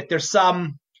get out of it. There's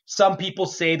some people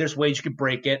say there's ways you can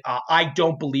break it. I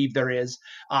don't believe there is.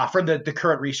 From the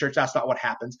current research, that's not what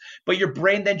happens. But your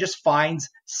brain then just finds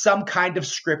some kind of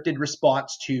scripted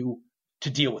response to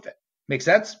deal with it. Make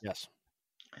sense? Yes.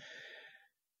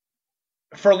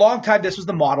 For a long time, this was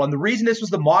the model. And the reason this was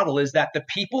the model is that the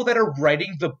people that are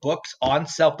writing the books on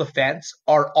self-defense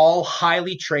are all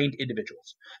highly trained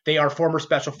individuals. They are former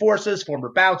special forces,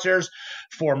 former bouncers,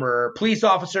 former police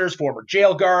officers, former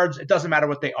jail guards. It doesn't matter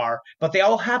what they are, but they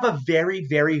all have a very,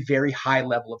 very, very high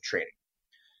level of training.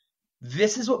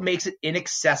 This is what makes it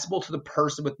inaccessible to the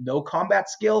person with no combat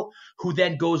skill who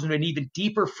then goes into an even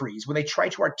deeper freeze. When they try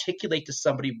to articulate to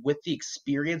somebody with the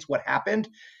experience what happened,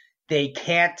 they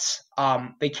can't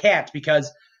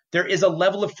because there is a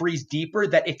level of freeze deeper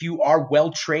that if you are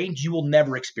well trained, you will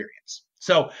never experience.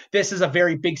 So this is a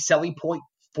very big selling point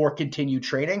for continued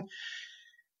training.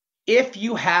 If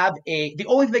you have the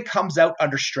only thing that comes out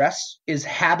under stress is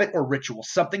habit or ritual,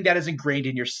 something that is ingrained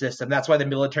in your system. That's why the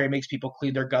military makes people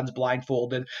clean their guns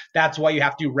blindfolded. That's why you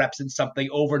have to do reps in something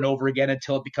over and over again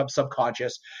until it becomes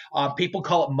subconscious. People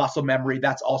call it muscle memory.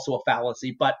 That's also a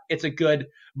fallacy, but it's a good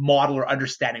model or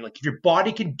understanding. Like if your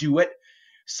body can do it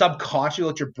subconsciously,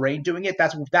 with your brain doing it,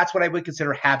 that's what I would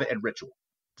consider habit and ritual.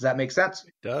 Does that make sense?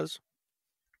 It does.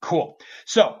 Cool.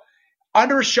 So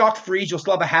under a shock freeze, you'll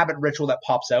still have a habit ritual that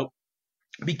pops out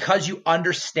because you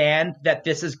understand that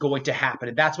this is going to happen.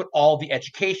 And that's what all the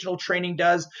educational training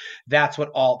does. That's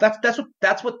what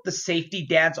the safety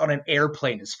dance on an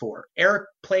airplane is for.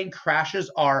 Airplane crashes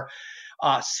are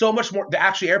so much more.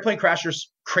 Actually, airplane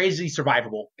crashes crazy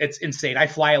survivable. It's insane. I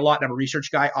fly a lot and I'm a research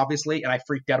guy, obviously, and I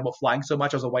freaked out about flying so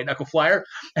much. I was a white knuckle flyer.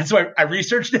 And so I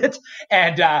researched it.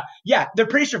 And they're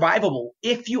pretty survivable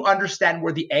if you understand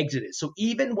where the exit is. So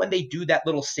even when they do that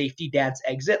little safety dance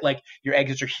exit, like your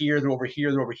exits are here, they're over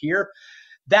here, they're over here,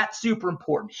 that's super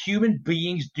important. Human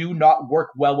beings do not work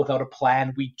well without a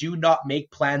plan. We do not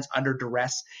make plans under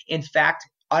duress. In fact,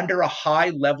 under a high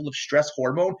level of stress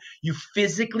hormone, you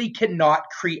physically cannot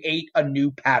create a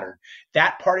new pattern.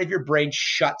 That part of your brain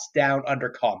shuts down under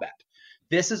combat.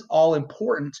 This is all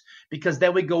important because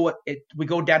then we go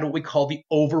down to what we call the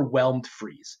overwhelmed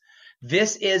freeze.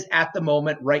 This is at the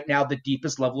moment right now the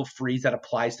deepest level of freeze that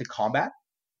applies to combat.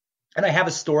 And I have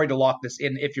a story to lock this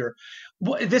in.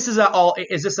 Is this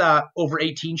a over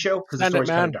 18 show? Because the story's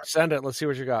kind of dark. Send it. Let's see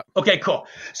what you got. Okay, cool.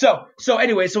 So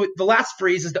the last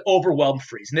freeze is the overwhelmed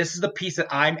freeze. And this is the piece that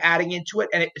I'm adding into it.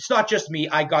 And it's not just me.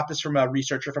 I got this from a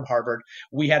researcher from Harvard.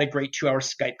 We had a great 2-hour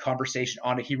Skype conversation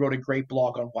on it. He wrote a great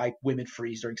blog on why women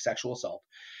freeze during sexual assault.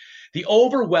 The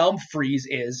overwhelmed freeze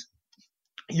is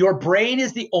your brain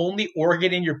is the only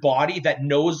organ in your body that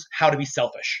knows how to be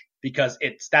selfish. Because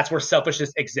that's where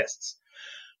selfishness exists.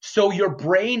 So your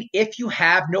brain, if you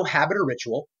have no habit or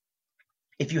ritual,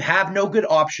 if you have no good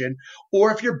option,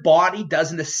 or if your body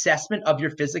does an assessment of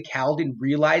your physicality and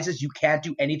realizes you can't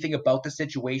do anything about the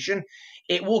situation,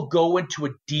 it will go into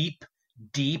a deep,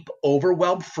 deep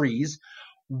overwhelmed freeze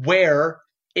where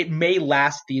it may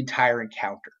last the entire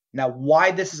encounter. Now,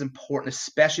 why this is important,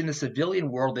 especially in the civilian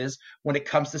world, is when it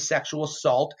comes to sexual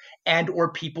assault and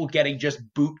or people getting just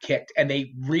boot kicked and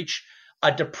they reach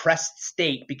a depressed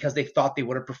state because they thought they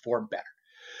would have performed better.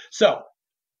 So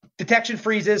detection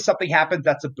freezes, something happens,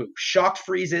 that's a boot. Shocked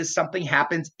freezes, something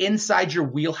happens inside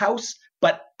your wheelhouse,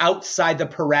 but outside the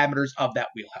parameters of that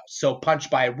wheelhouse. So punch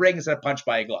by a ring instead of punch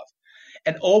by a glove.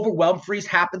 An overwhelmed freeze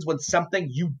happens when something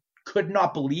you could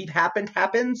not believe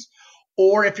happens,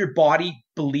 or if your body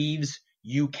believes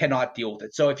you cannot deal with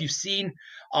it. So if you've seen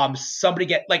somebody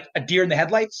get like a deer in the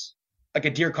headlights, like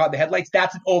a deer caught in the headlights,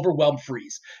 that's an overwhelmed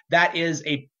freeze. That is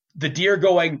the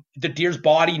deer's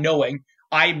body knowing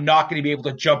I'm not going to be able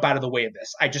to jump out of the way of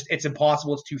this. It's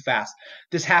impossible. It's too fast.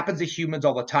 This happens to humans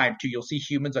all the time too. You'll see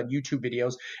humans on YouTube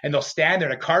videos and they'll stand there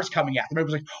and a car's coming at them.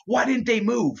 Everyone's like, why didn't they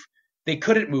move? They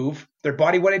couldn't move. Their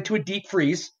body went into a deep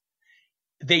freeze.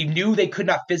 They knew they could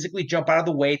not physically jump out of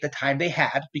the way at the time they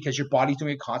had because your body's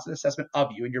doing a constant assessment of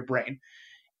you in your brain,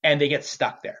 and they get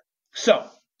stuck there. So,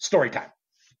 story time.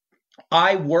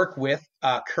 I work with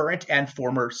current and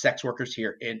former sex workers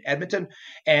here in Edmonton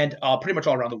and pretty much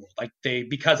all around the world.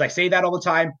 Because I say that all the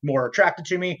time, more attracted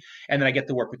to me, and then I get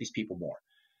to work with these people more.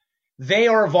 They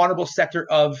are a vulnerable sector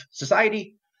of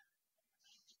society,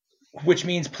 which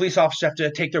means police officers have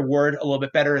to take their word a little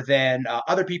bit better than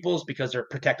other people's because they're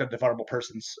protecting the vulnerable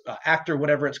person's act or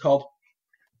whatever it's called.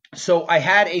 So I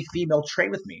had a female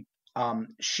train with me.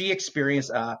 She experienced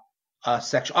a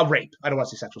rape. I don't want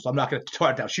to say sexual, so I'm not going to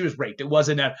tone it down. She was raped. It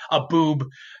wasn't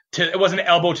it wasn't an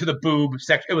elbow to the boob.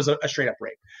 It was a straight up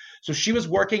rape. So she was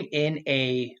working in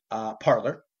a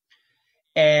parlor.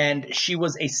 And she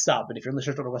was a sub. And if you're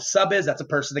listening to what a sub is, that's a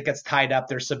person that gets tied up.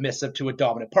 They're submissive to a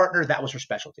dominant partner. That was her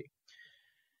specialty.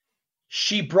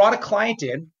 She brought a client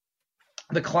in.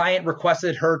 The client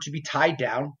requested her to be tied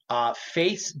down,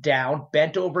 face down,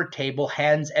 bent over a table,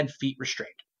 hands and feet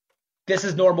restrained. This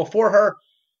is normal for her.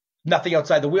 Nothing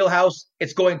outside the wheelhouse.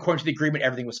 It's going according to the agreement.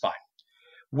 Everything was fine.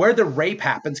 Where the rape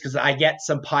happens, because I get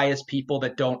some pious people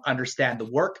that don't understand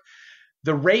the work,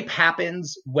 the rape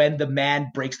happens when the man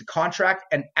breaks the contract,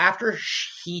 and after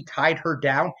he tied her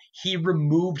down, he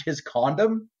removed his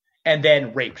condom and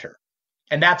then raped her.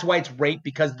 And that's why it's rape,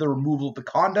 because of the removal of the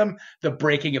condom, the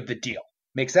breaking of the deal.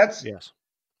 Make sense? Yes.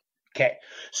 Okay.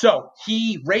 So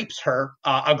he rapes her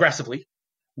aggressively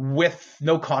with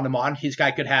no condom on. His guy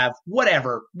could have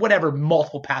whatever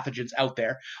multiple pathogens out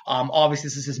there. Obviously,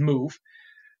 this is his move.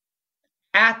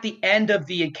 At the end of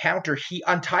the encounter, he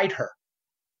untied her.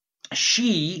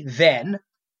 She then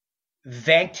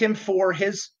thanked him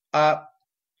as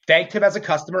a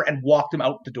customer and walked him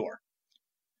out the door.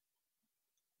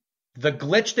 The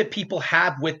glitch that people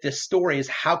have with this story is,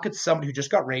 how could somebody who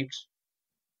just got raped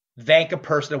thank a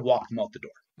person and walk them out the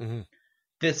door? Mm-hmm.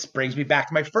 This brings me back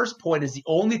to my first point, is the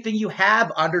only thing you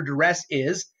have under duress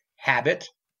is habit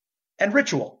and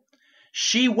ritual.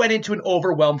 She went into an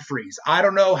overwhelmed freeze. I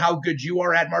don't know how good you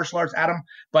are at martial arts, Adam,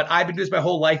 but I've been doing this my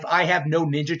whole life. I have no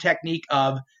ninja technique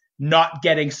of not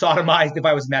getting sodomized if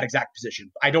I was in that exact position.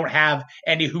 I don't have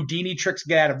any Houdini tricks to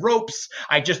get out of ropes.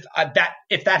 I just,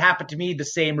 if that happened to me, the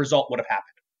same result would have happened.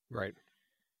 Right.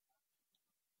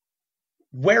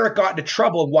 Where it got into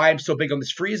trouble and why I'm so big on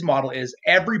this freeze model is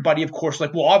everybody, of course,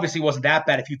 like, well, obviously it wasn't that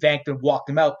bad if you thanked them and walked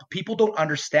them out. But people don't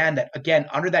understand that, again,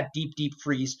 under that deep, deep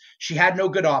freeze, she had no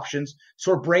good options.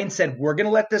 So her brain said, we're going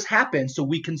to let this happen so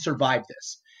we can survive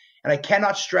this. And I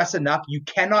cannot stress enough, you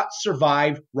cannot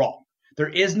survive wrong. There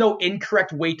is no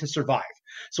incorrect way to survive.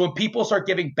 So when people start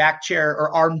giving back chair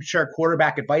or armchair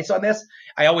quarterback advice on this,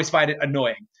 I always find it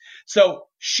annoying. So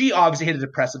she obviously hit a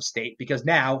depressive state because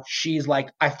now she's like,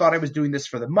 I thought I was doing this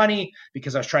for the money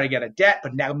because I was trying to get a debt,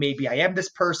 but now maybe I am this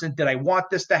person. Did I want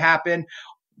this to happen?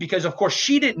 Because, of course,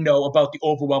 she didn't know about the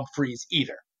overwhelmed freeze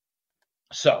either.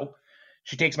 So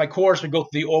she takes my course. We go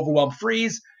through the overwhelmed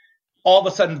freeze. All of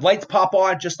a sudden, lights pop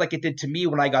on, just like it did to me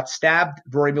when I got stabbed.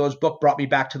 Rory Miller's book brought me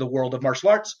back to the world of martial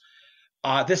arts.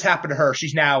 This happened to her.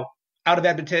 She's now out of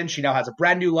Edmonton. She now has a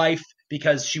brand new life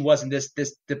because she wasn't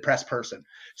this depressed person.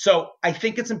 So I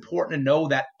think it's important to know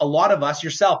that a lot of us,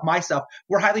 yourself, myself,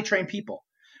 we're highly trained people.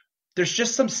 There's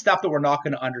just some stuff that we're not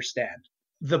going to understand.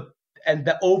 And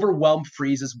the overwhelmed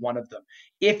freeze is one of them.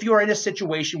 If you're in a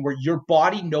situation where your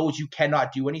body knows you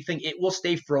cannot do anything, it will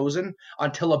stay frozen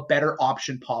until a better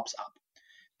option pops up.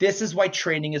 This is why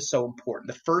training is so important.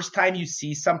 The first time you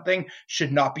see something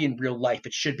should not be in real life.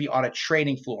 It should be on a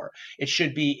training floor. It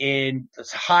should be in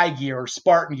high gear or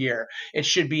Spartan gear. It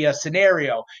should be a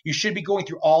scenario. You should be going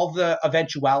through all the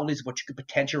eventualities of what you could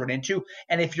potentially run into.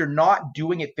 And if you're not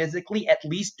doing it physically, at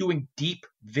least doing deep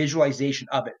visualization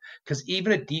of it. Because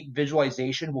even a deep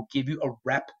visualization will give you a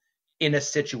rep in a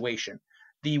situation.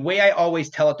 The way I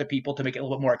always tell it to people to make it a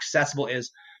little bit more accessible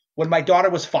is when my daughter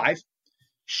was 5,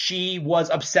 she was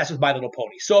obsessed with My Little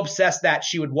Pony. So obsessed that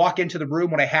she would walk into the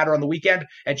room when I had her on the weekend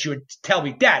and she would tell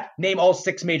me, Dad, name all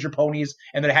 6 major ponies.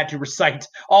 And then I had to recite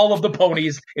all of the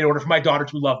ponies in order for my daughter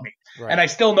to love me. Right. And I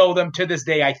still know them to this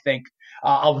day, I think.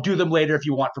 I'll do them later if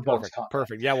you want for bonus content.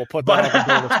 Perfect. Yeah, we'll put that on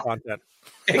the bonus content.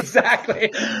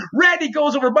 Exactly. Randy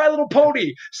goes over My Little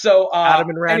Pony. So Adam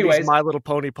and Randy's My Little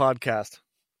Pony podcast.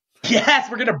 Yes,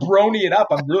 we're going to brony it up.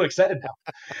 I'm really excited now.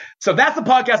 So that's the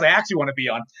podcast I actually want to be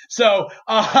on. So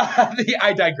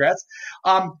I digress.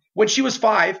 When she was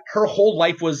 5, her whole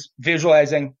life was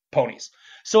visualizing ponies.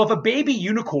 So if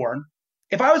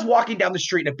I was walking down the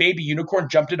street and a baby unicorn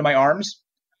jumped into my arms,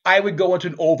 I would go into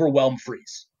an overwhelmed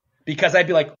freeze because I'd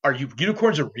be like,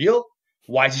 unicorns are real?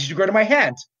 Why is this going to my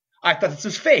hand? I thought this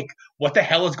was fake. What the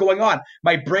hell is going on?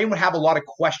 My brain would have a lot of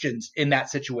questions in that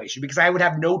situation because I would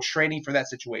have no training for that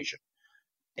situation.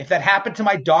 If that happened to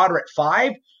my daughter at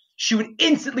 5, she would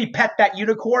instantly pet that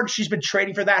unicorn. She's been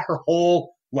training for that her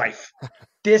whole life.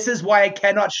 This is why I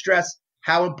cannot stress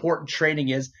how important training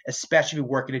is, especially if you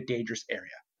work in a dangerous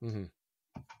area. Mm-hmm.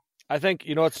 I think,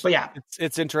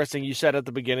 it's interesting. You said at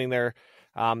the beginning there,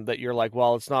 that you're like,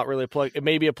 well, it's not really it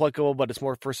may be applicable, but it's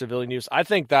more for civilian use. I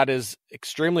think that is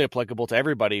extremely applicable to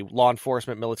everybody, law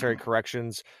enforcement, military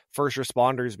corrections, first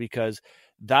responders, because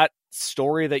that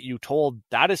story that you told,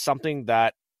 that is something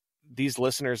that these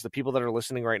listeners, the people that are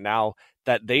listening right now,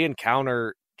 that they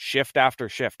encounter shift after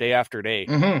shift, day after day.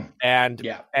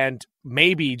 Mm-hmm. And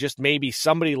maybe, just maybe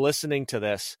somebody listening to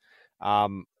this,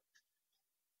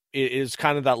 it is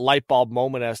kind of that light bulb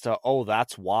moment as to, oh,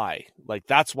 that's why. Like,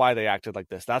 that's why they acted like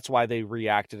this. That's why they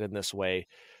reacted in this way.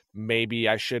 Maybe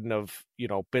I shouldn't have,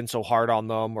 been so hard on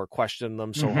them or questioned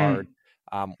them so hard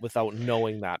without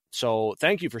knowing that. So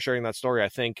thank you for sharing that story. I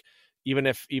think even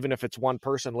if it's one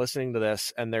person listening to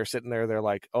this and they're sitting there, they're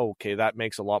like, oh, okay, that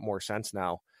makes a lot more sense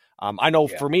now. I know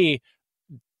for me,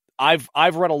 I've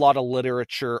read a lot of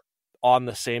literature on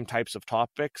the same types of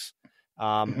topics.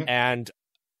 And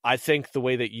I think the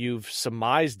way that you've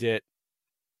surmised it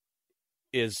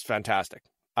is fantastic.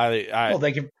 Well,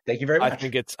 thank you very much.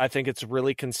 I think it's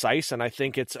really concise, and I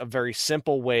think it's a very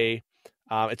simple way.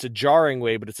 It's a jarring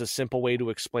way, but it's a simple way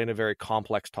to explain a very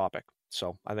complex topic.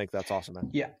 So I think that's awesome, man.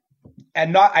 Yeah.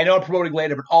 And I know I'm promoting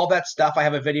later, but all that stuff, I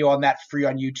have a video on that free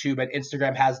on YouTube, and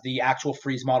Instagram has the actual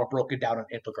freeze model broken down on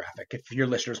infographic if your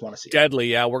listeners want to see it.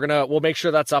 Deadly. Yeah. We'll make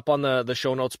sure that's up on the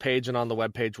show notes page, and on the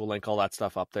webpage, we'll link all that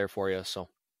stuff up there for you. So.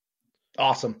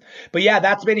 Awesome. But yeah,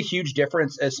 that's made a huge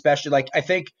difference, especially I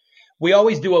think we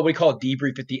always do what we call a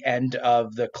debrief at the end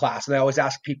of the class. And I always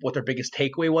ask people what their biggest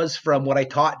takeaway was from what I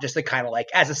taught, just to kind of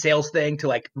as a sales thing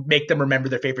to make them remember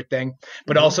their favorite thing,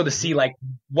 but also to see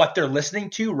what they're listening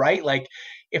to, right?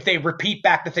 If they repeat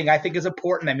back the thing I think is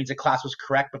important, that means the class was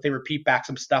correct. But if they repeat back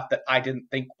some stuff that I didn't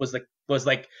think was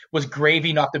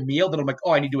gravy, not the meal, then I'm like,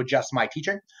 oh, I need to adjust my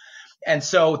teaching. And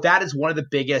so that is one of the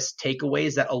biggest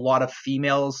takeaways that a lot of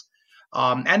females,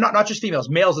 and not just females,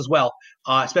 males as well,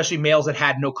 especially males that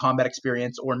had no combat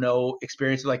experience or no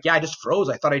experience. I just froze.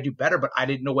 I thought I'd do better, but I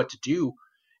didn't know what to do.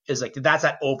 Is that's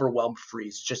that overwhelmed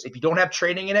freeze. Just if you don't have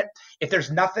training in it, if there's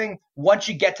nothing, once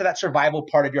you get to that survival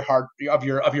part of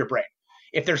your brain,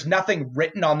 if there's nothing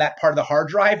written on that part of the hard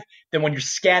drive, then when you're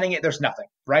scanning it, there's nothing,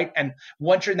 right? And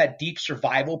once you're in that deep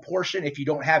survival portion, if you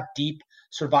don't have deep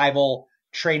survival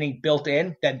training built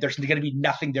in, then there's going to be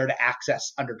nothing there to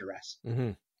access under duress.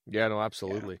 Mm-hmm. Yeah, no,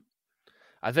 absolutely. Yeah.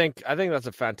 I think that's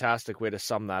a fantastic way to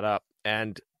sum that up.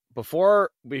 And before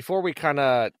we kind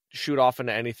of shoot off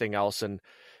into anything else, and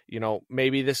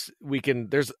maybe there's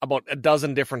about a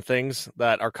dozen different things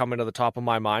that are coming to the top of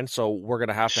my mind. So we're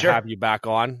gonna have to have you back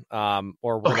on, or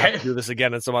we're gonna have to do this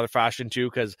again in some other fashion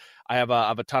too, because I have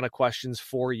a ton of questions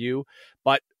for you.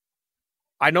 But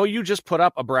I know you just put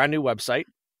up a brand new website,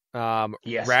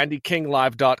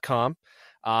 randykinglive.com.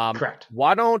 Correct.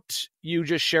 Why don't you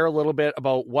just share a little bit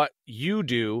about what you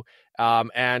do,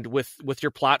 and with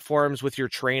your platforms, with your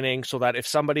training, so that if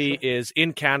somebody is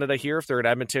in Canada here, if they're in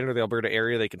Edmonton or the Alberta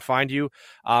area, they can find you.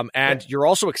 And you're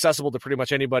also accessible to pretty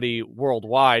much anybody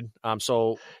worldwide.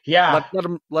 So let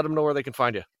them know where they can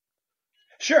find you.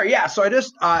 Sure. Yeah. So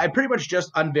I pretty much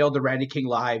just unveiled the Randy King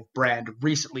Live brand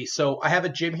recently. So I have a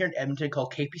gym here in Edmonton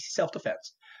called KPC Self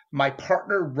Defense. My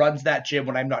partner runs that gym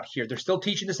when I'm not here. They're still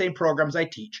teaching the same programs I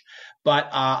teach, but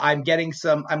I'm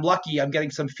lucky, I'm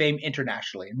getting some fame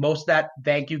internationally. And most of that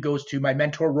thank you goes to my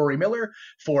mentor, Rory Miller,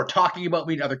 for talking about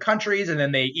me to other countries. And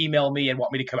then they email me and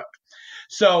want me to come out.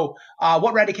 So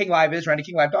what Randy King Live is,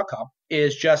 randykinglive.com,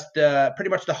 is just pretty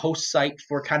much the host site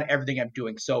for kind of everything I'm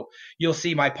doing. So you'll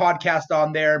see my podcast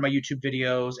on there, my YouTube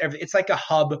videos, everything. It's like a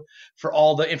hub for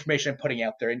all the information I'm putting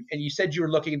out there. And you said you were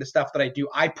looking at the stuff that I do.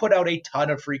 I put out a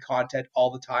ton of free content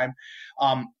all the time.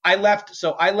 I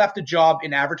left a job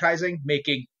in advertising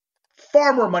making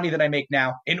far more money than I make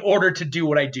now in order to do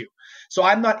what I do. So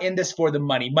I'm not in this for the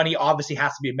money. Money obviously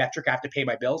has to be a metric. I have to pay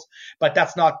my bills, but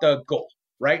that's not the goal.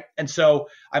 Right. And so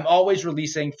I'm always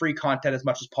releasing free content as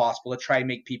much as possible to try and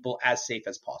make people as safe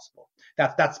as possible.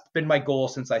 That's been my goal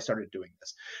since I started doing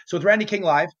this. So with Randy King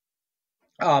Live,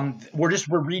 we're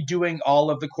redoing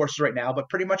all of the courses right now, but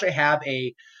pretty much I have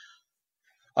a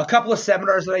couple of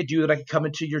seminars that I do that I can come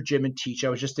into your gym and teach. I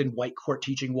was just in Whitecourt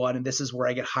teaching one, and this is where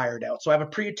I get hired out. So I have a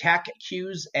pre-attack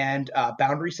cues and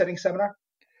boundary setting seminar.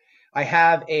 I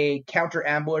have a counter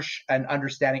ambush and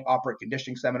understanding operant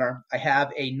conditioning seminar. I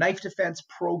have a knife defense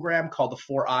program called the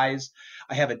 4 Eyes.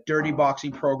 I have a dirty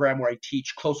boxing program where I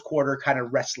teach close quarter kind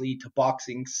of wrestling to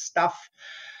boxing stuff.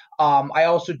 I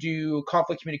also do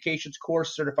conflict communications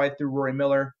course certified through Rory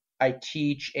Miller. I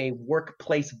teach a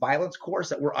workplace violence course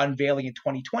that we're unveiling in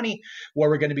 2020, where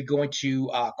we're going to be going to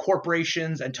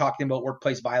corporations and talking about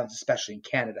workplace violence, especially in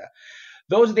Canada.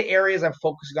 Those are the areas I'm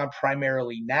focusing on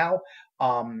primarily now.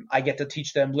 I get to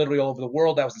teach them literally all over the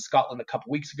world. I was in Scotland a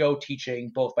couple weeks ago teaching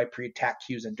both my pre-attack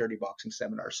cues and dirty boxing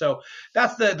seminars. So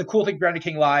that's the cool thing about Randy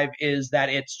King Live, is that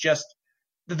it's just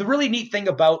the really neat thing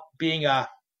about being an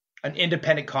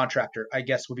independent contractor, I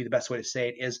guess would be the best way to say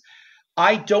it, is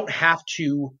I don't have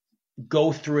to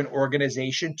go through an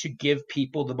organization to give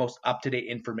people the most up-to-date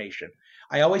information.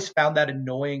 I always found that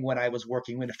annoying when I was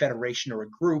working in a federation or a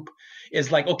group,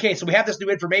 is like, okay, so we have this new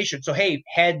information. So, hey,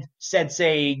 head,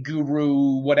 sensei,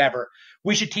 guru, whatever,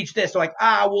 we should teach this. So like,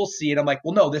 we'll see. And I'm like,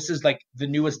 well, no, this is like the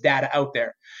newest data out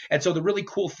there. And so the really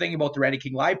cool thing about the Randy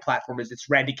King Live platform is it's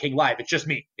Randy King Live. It's just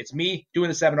me. It's me doing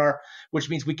the seminar, which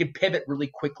means we can pivot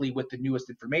really quickly with the newest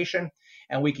information,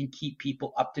 and we can keep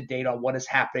people up to date on what is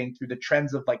happening through the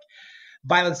trends of like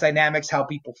violence dynamics, how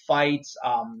people fight,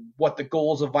 what the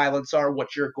goals of violence are,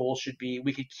 what your goals should be.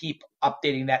 We could keep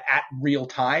updating that at real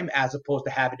time as opposed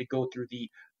to having to go through the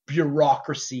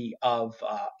bureaucracy of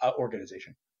an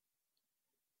organization.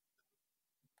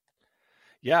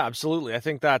 Yeah, absolutely. I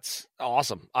think that's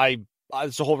awesome.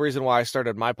 It's the whole reason why I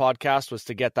started my podcast, was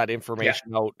to get that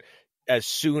information out as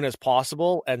soon as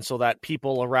possible, and so that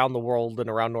people around the world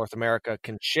and around North America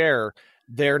can share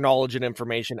their knowledge and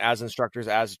information as instructors,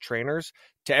 as trainers,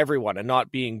 to everyone, and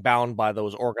not being bound by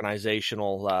those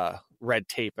organizational red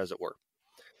tape, as it were.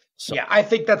 So. Yeah, I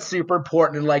think that's super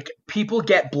important. And like, people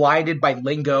get blinded by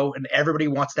lingo, and everybody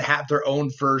wants to have their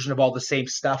own version of all the same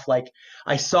stuff. Like,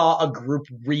 I saw a group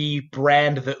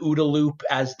rebrand the OODA loop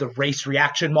as the race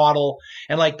reaction model.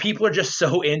 And like, people are just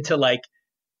so into like,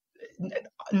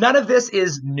 none of this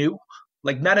is new.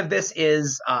 Like, none of this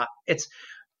is, it's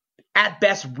at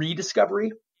best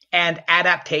rediscovery and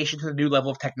adaptation to the new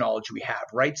level of technology we have,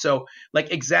 right? So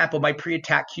like, example, my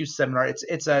pre-attack cue seminar,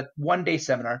 it's a 1-day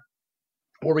seminar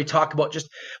where we talk about just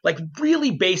like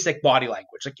really basic body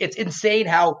language. Like, it's insane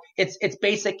how it's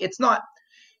basic. It's not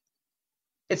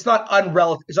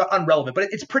unrelevant, but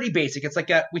it's pretty basic. It's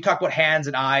like we talk about hands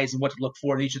and eyes and what to look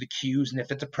for. These are the cues. And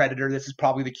if it's a predator, this is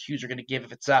probably the cues you're going to give.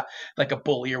 If it's like a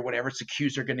bully or whatever, it's the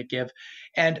cues they're going to give.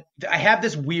 And I have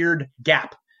this weird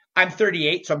gap. I'm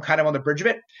 38, so I'm kind of on the bridge of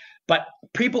it. But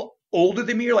people older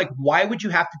than me are like, why would you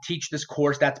have to teach this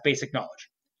course? That's basic knowledge.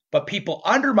 But people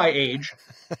under my age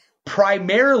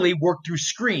primarily work through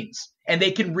screens, and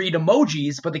they can read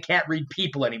emojis, but they can't read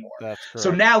people anymore.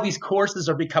 So now these courses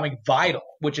are becoming vital,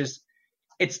 which is,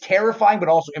 it's terrifying, but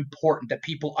also important that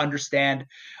people understand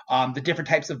the different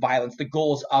types of violence, the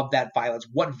goals of that violence,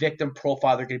 what victim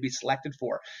profile they're going to be selected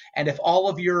for. And if all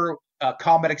of your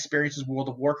combat experiences, World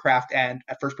of Warcraft and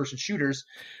first-person shooters,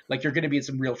 like, you're going to be in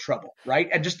some real trouble, right?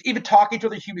 And just even talking to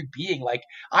another human being, like,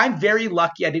 I'm very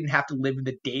lucky I didn't have to live in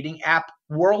the dating app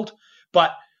world,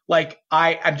 but like,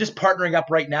 I'm just partnering up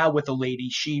right now with a lady.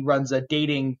 She runs a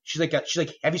dating. She's like,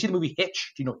 have you seen the movie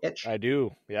Hitch? Do you know Hitch? I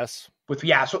do. Yes.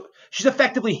 So she's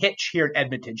effectively Hitch here in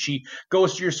Edmonton. She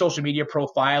goes to your social media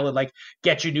profile and like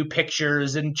gets you new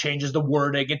pictures and changes the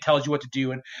wording and tells you what to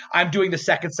do. And I'm doing the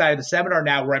second side of the seminar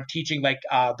now, where I'm teaching like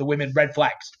the women red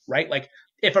flags, right? Like,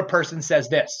 if a person says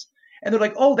this and they're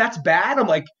like, oh, that's bad. I'm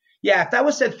like, Yeah, if that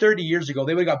was said 30 years ago,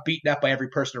 they would have got beaten up by every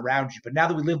person around you. But now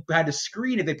that we live behind a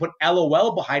screen, if they put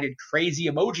LOL behind it, crazy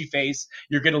emoji face,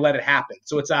 you're going to let it happen.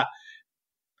 So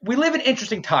we live in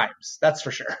interesting times. That's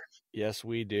for sure. Yes,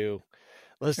 we do.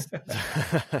 Listen,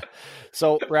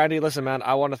 so Randy, listen, man,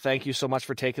 I want to thank you so much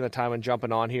for taking the time and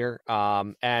jumping on here.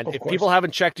 And if people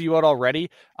haven't checked you out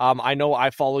already, I know I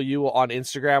follow you on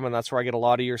Instagram, and that's where I get a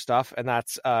lot of your stuff, and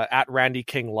that's at Randy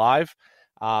King Live.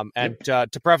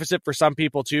 To preface it for some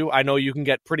people too, I know you can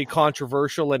get pretty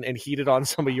controversial and heated on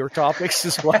some of your topics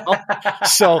as well.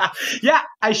 So yeah,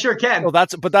 I sure can. Well,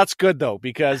 that's good though,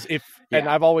 because and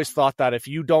I've always thought that if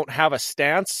you don't have a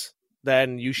stance,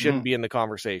 then you shouldn't be in the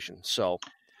conversation. So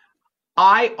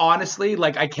I honestly,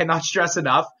 I cannot stress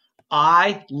enough,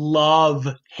 I love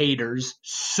haters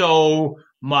so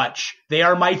much. They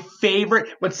are my favorite.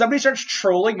 When somebody starts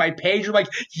trolling my page, I'm like,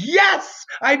 yes,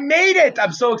 I made it.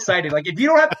 I'm so excited. If you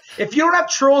don't have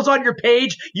trolls on your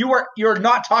page, you're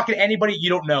not talking to anybody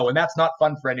you don't know, and that's not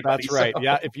fun for anybody. That's right. So.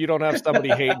 Yeah, if you don't have somebody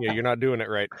hating you, you're not doing it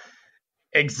right.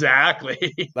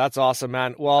 Exactly. That's awesome,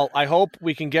 man. Well, I hope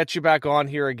we can get you back on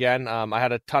here again. I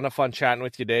had a ton of fun chatting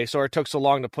with you today. Sorry it took so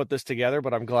long to put this together,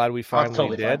 but I'm glad we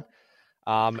finally did.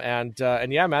 And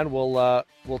yeah, man, we'll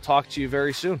talk to you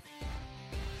very soon.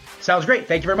 Sounds great.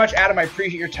 Thank you very much, Adam. I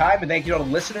appreciate your time, and thank you to all the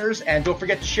listeners. And don't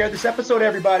forget to share this episode,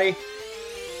 everybody.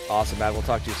 Awesome, man. We'll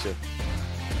talk to you soon.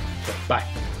 Okay, bye.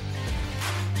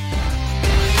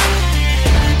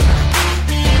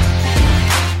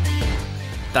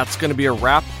 That's going to be a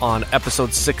wrap on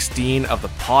episode 16 of the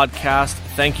podcast.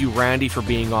 Thank you, Randy, for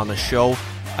being on the show.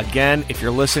 Again, if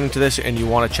you're listening to this and you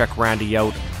want to check Randy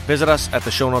out, visit us at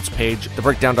the show notes page,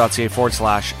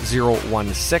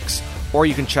 thebreakdown.ca/016, or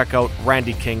you can check out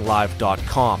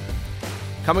randykinglive.com.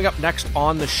 Coming up next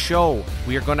on the show,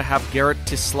 we are going to have Garrett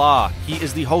Tisla. He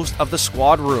is the host of The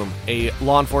Squad Room, a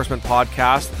law enforcement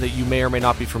podcast that you may or may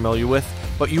not be familiar with,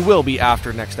 but you will be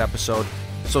after next episode.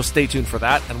 So stay tuned for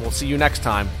that, and we'll see you next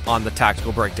time on the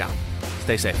Tactical Breakdown.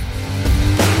 Stay safe.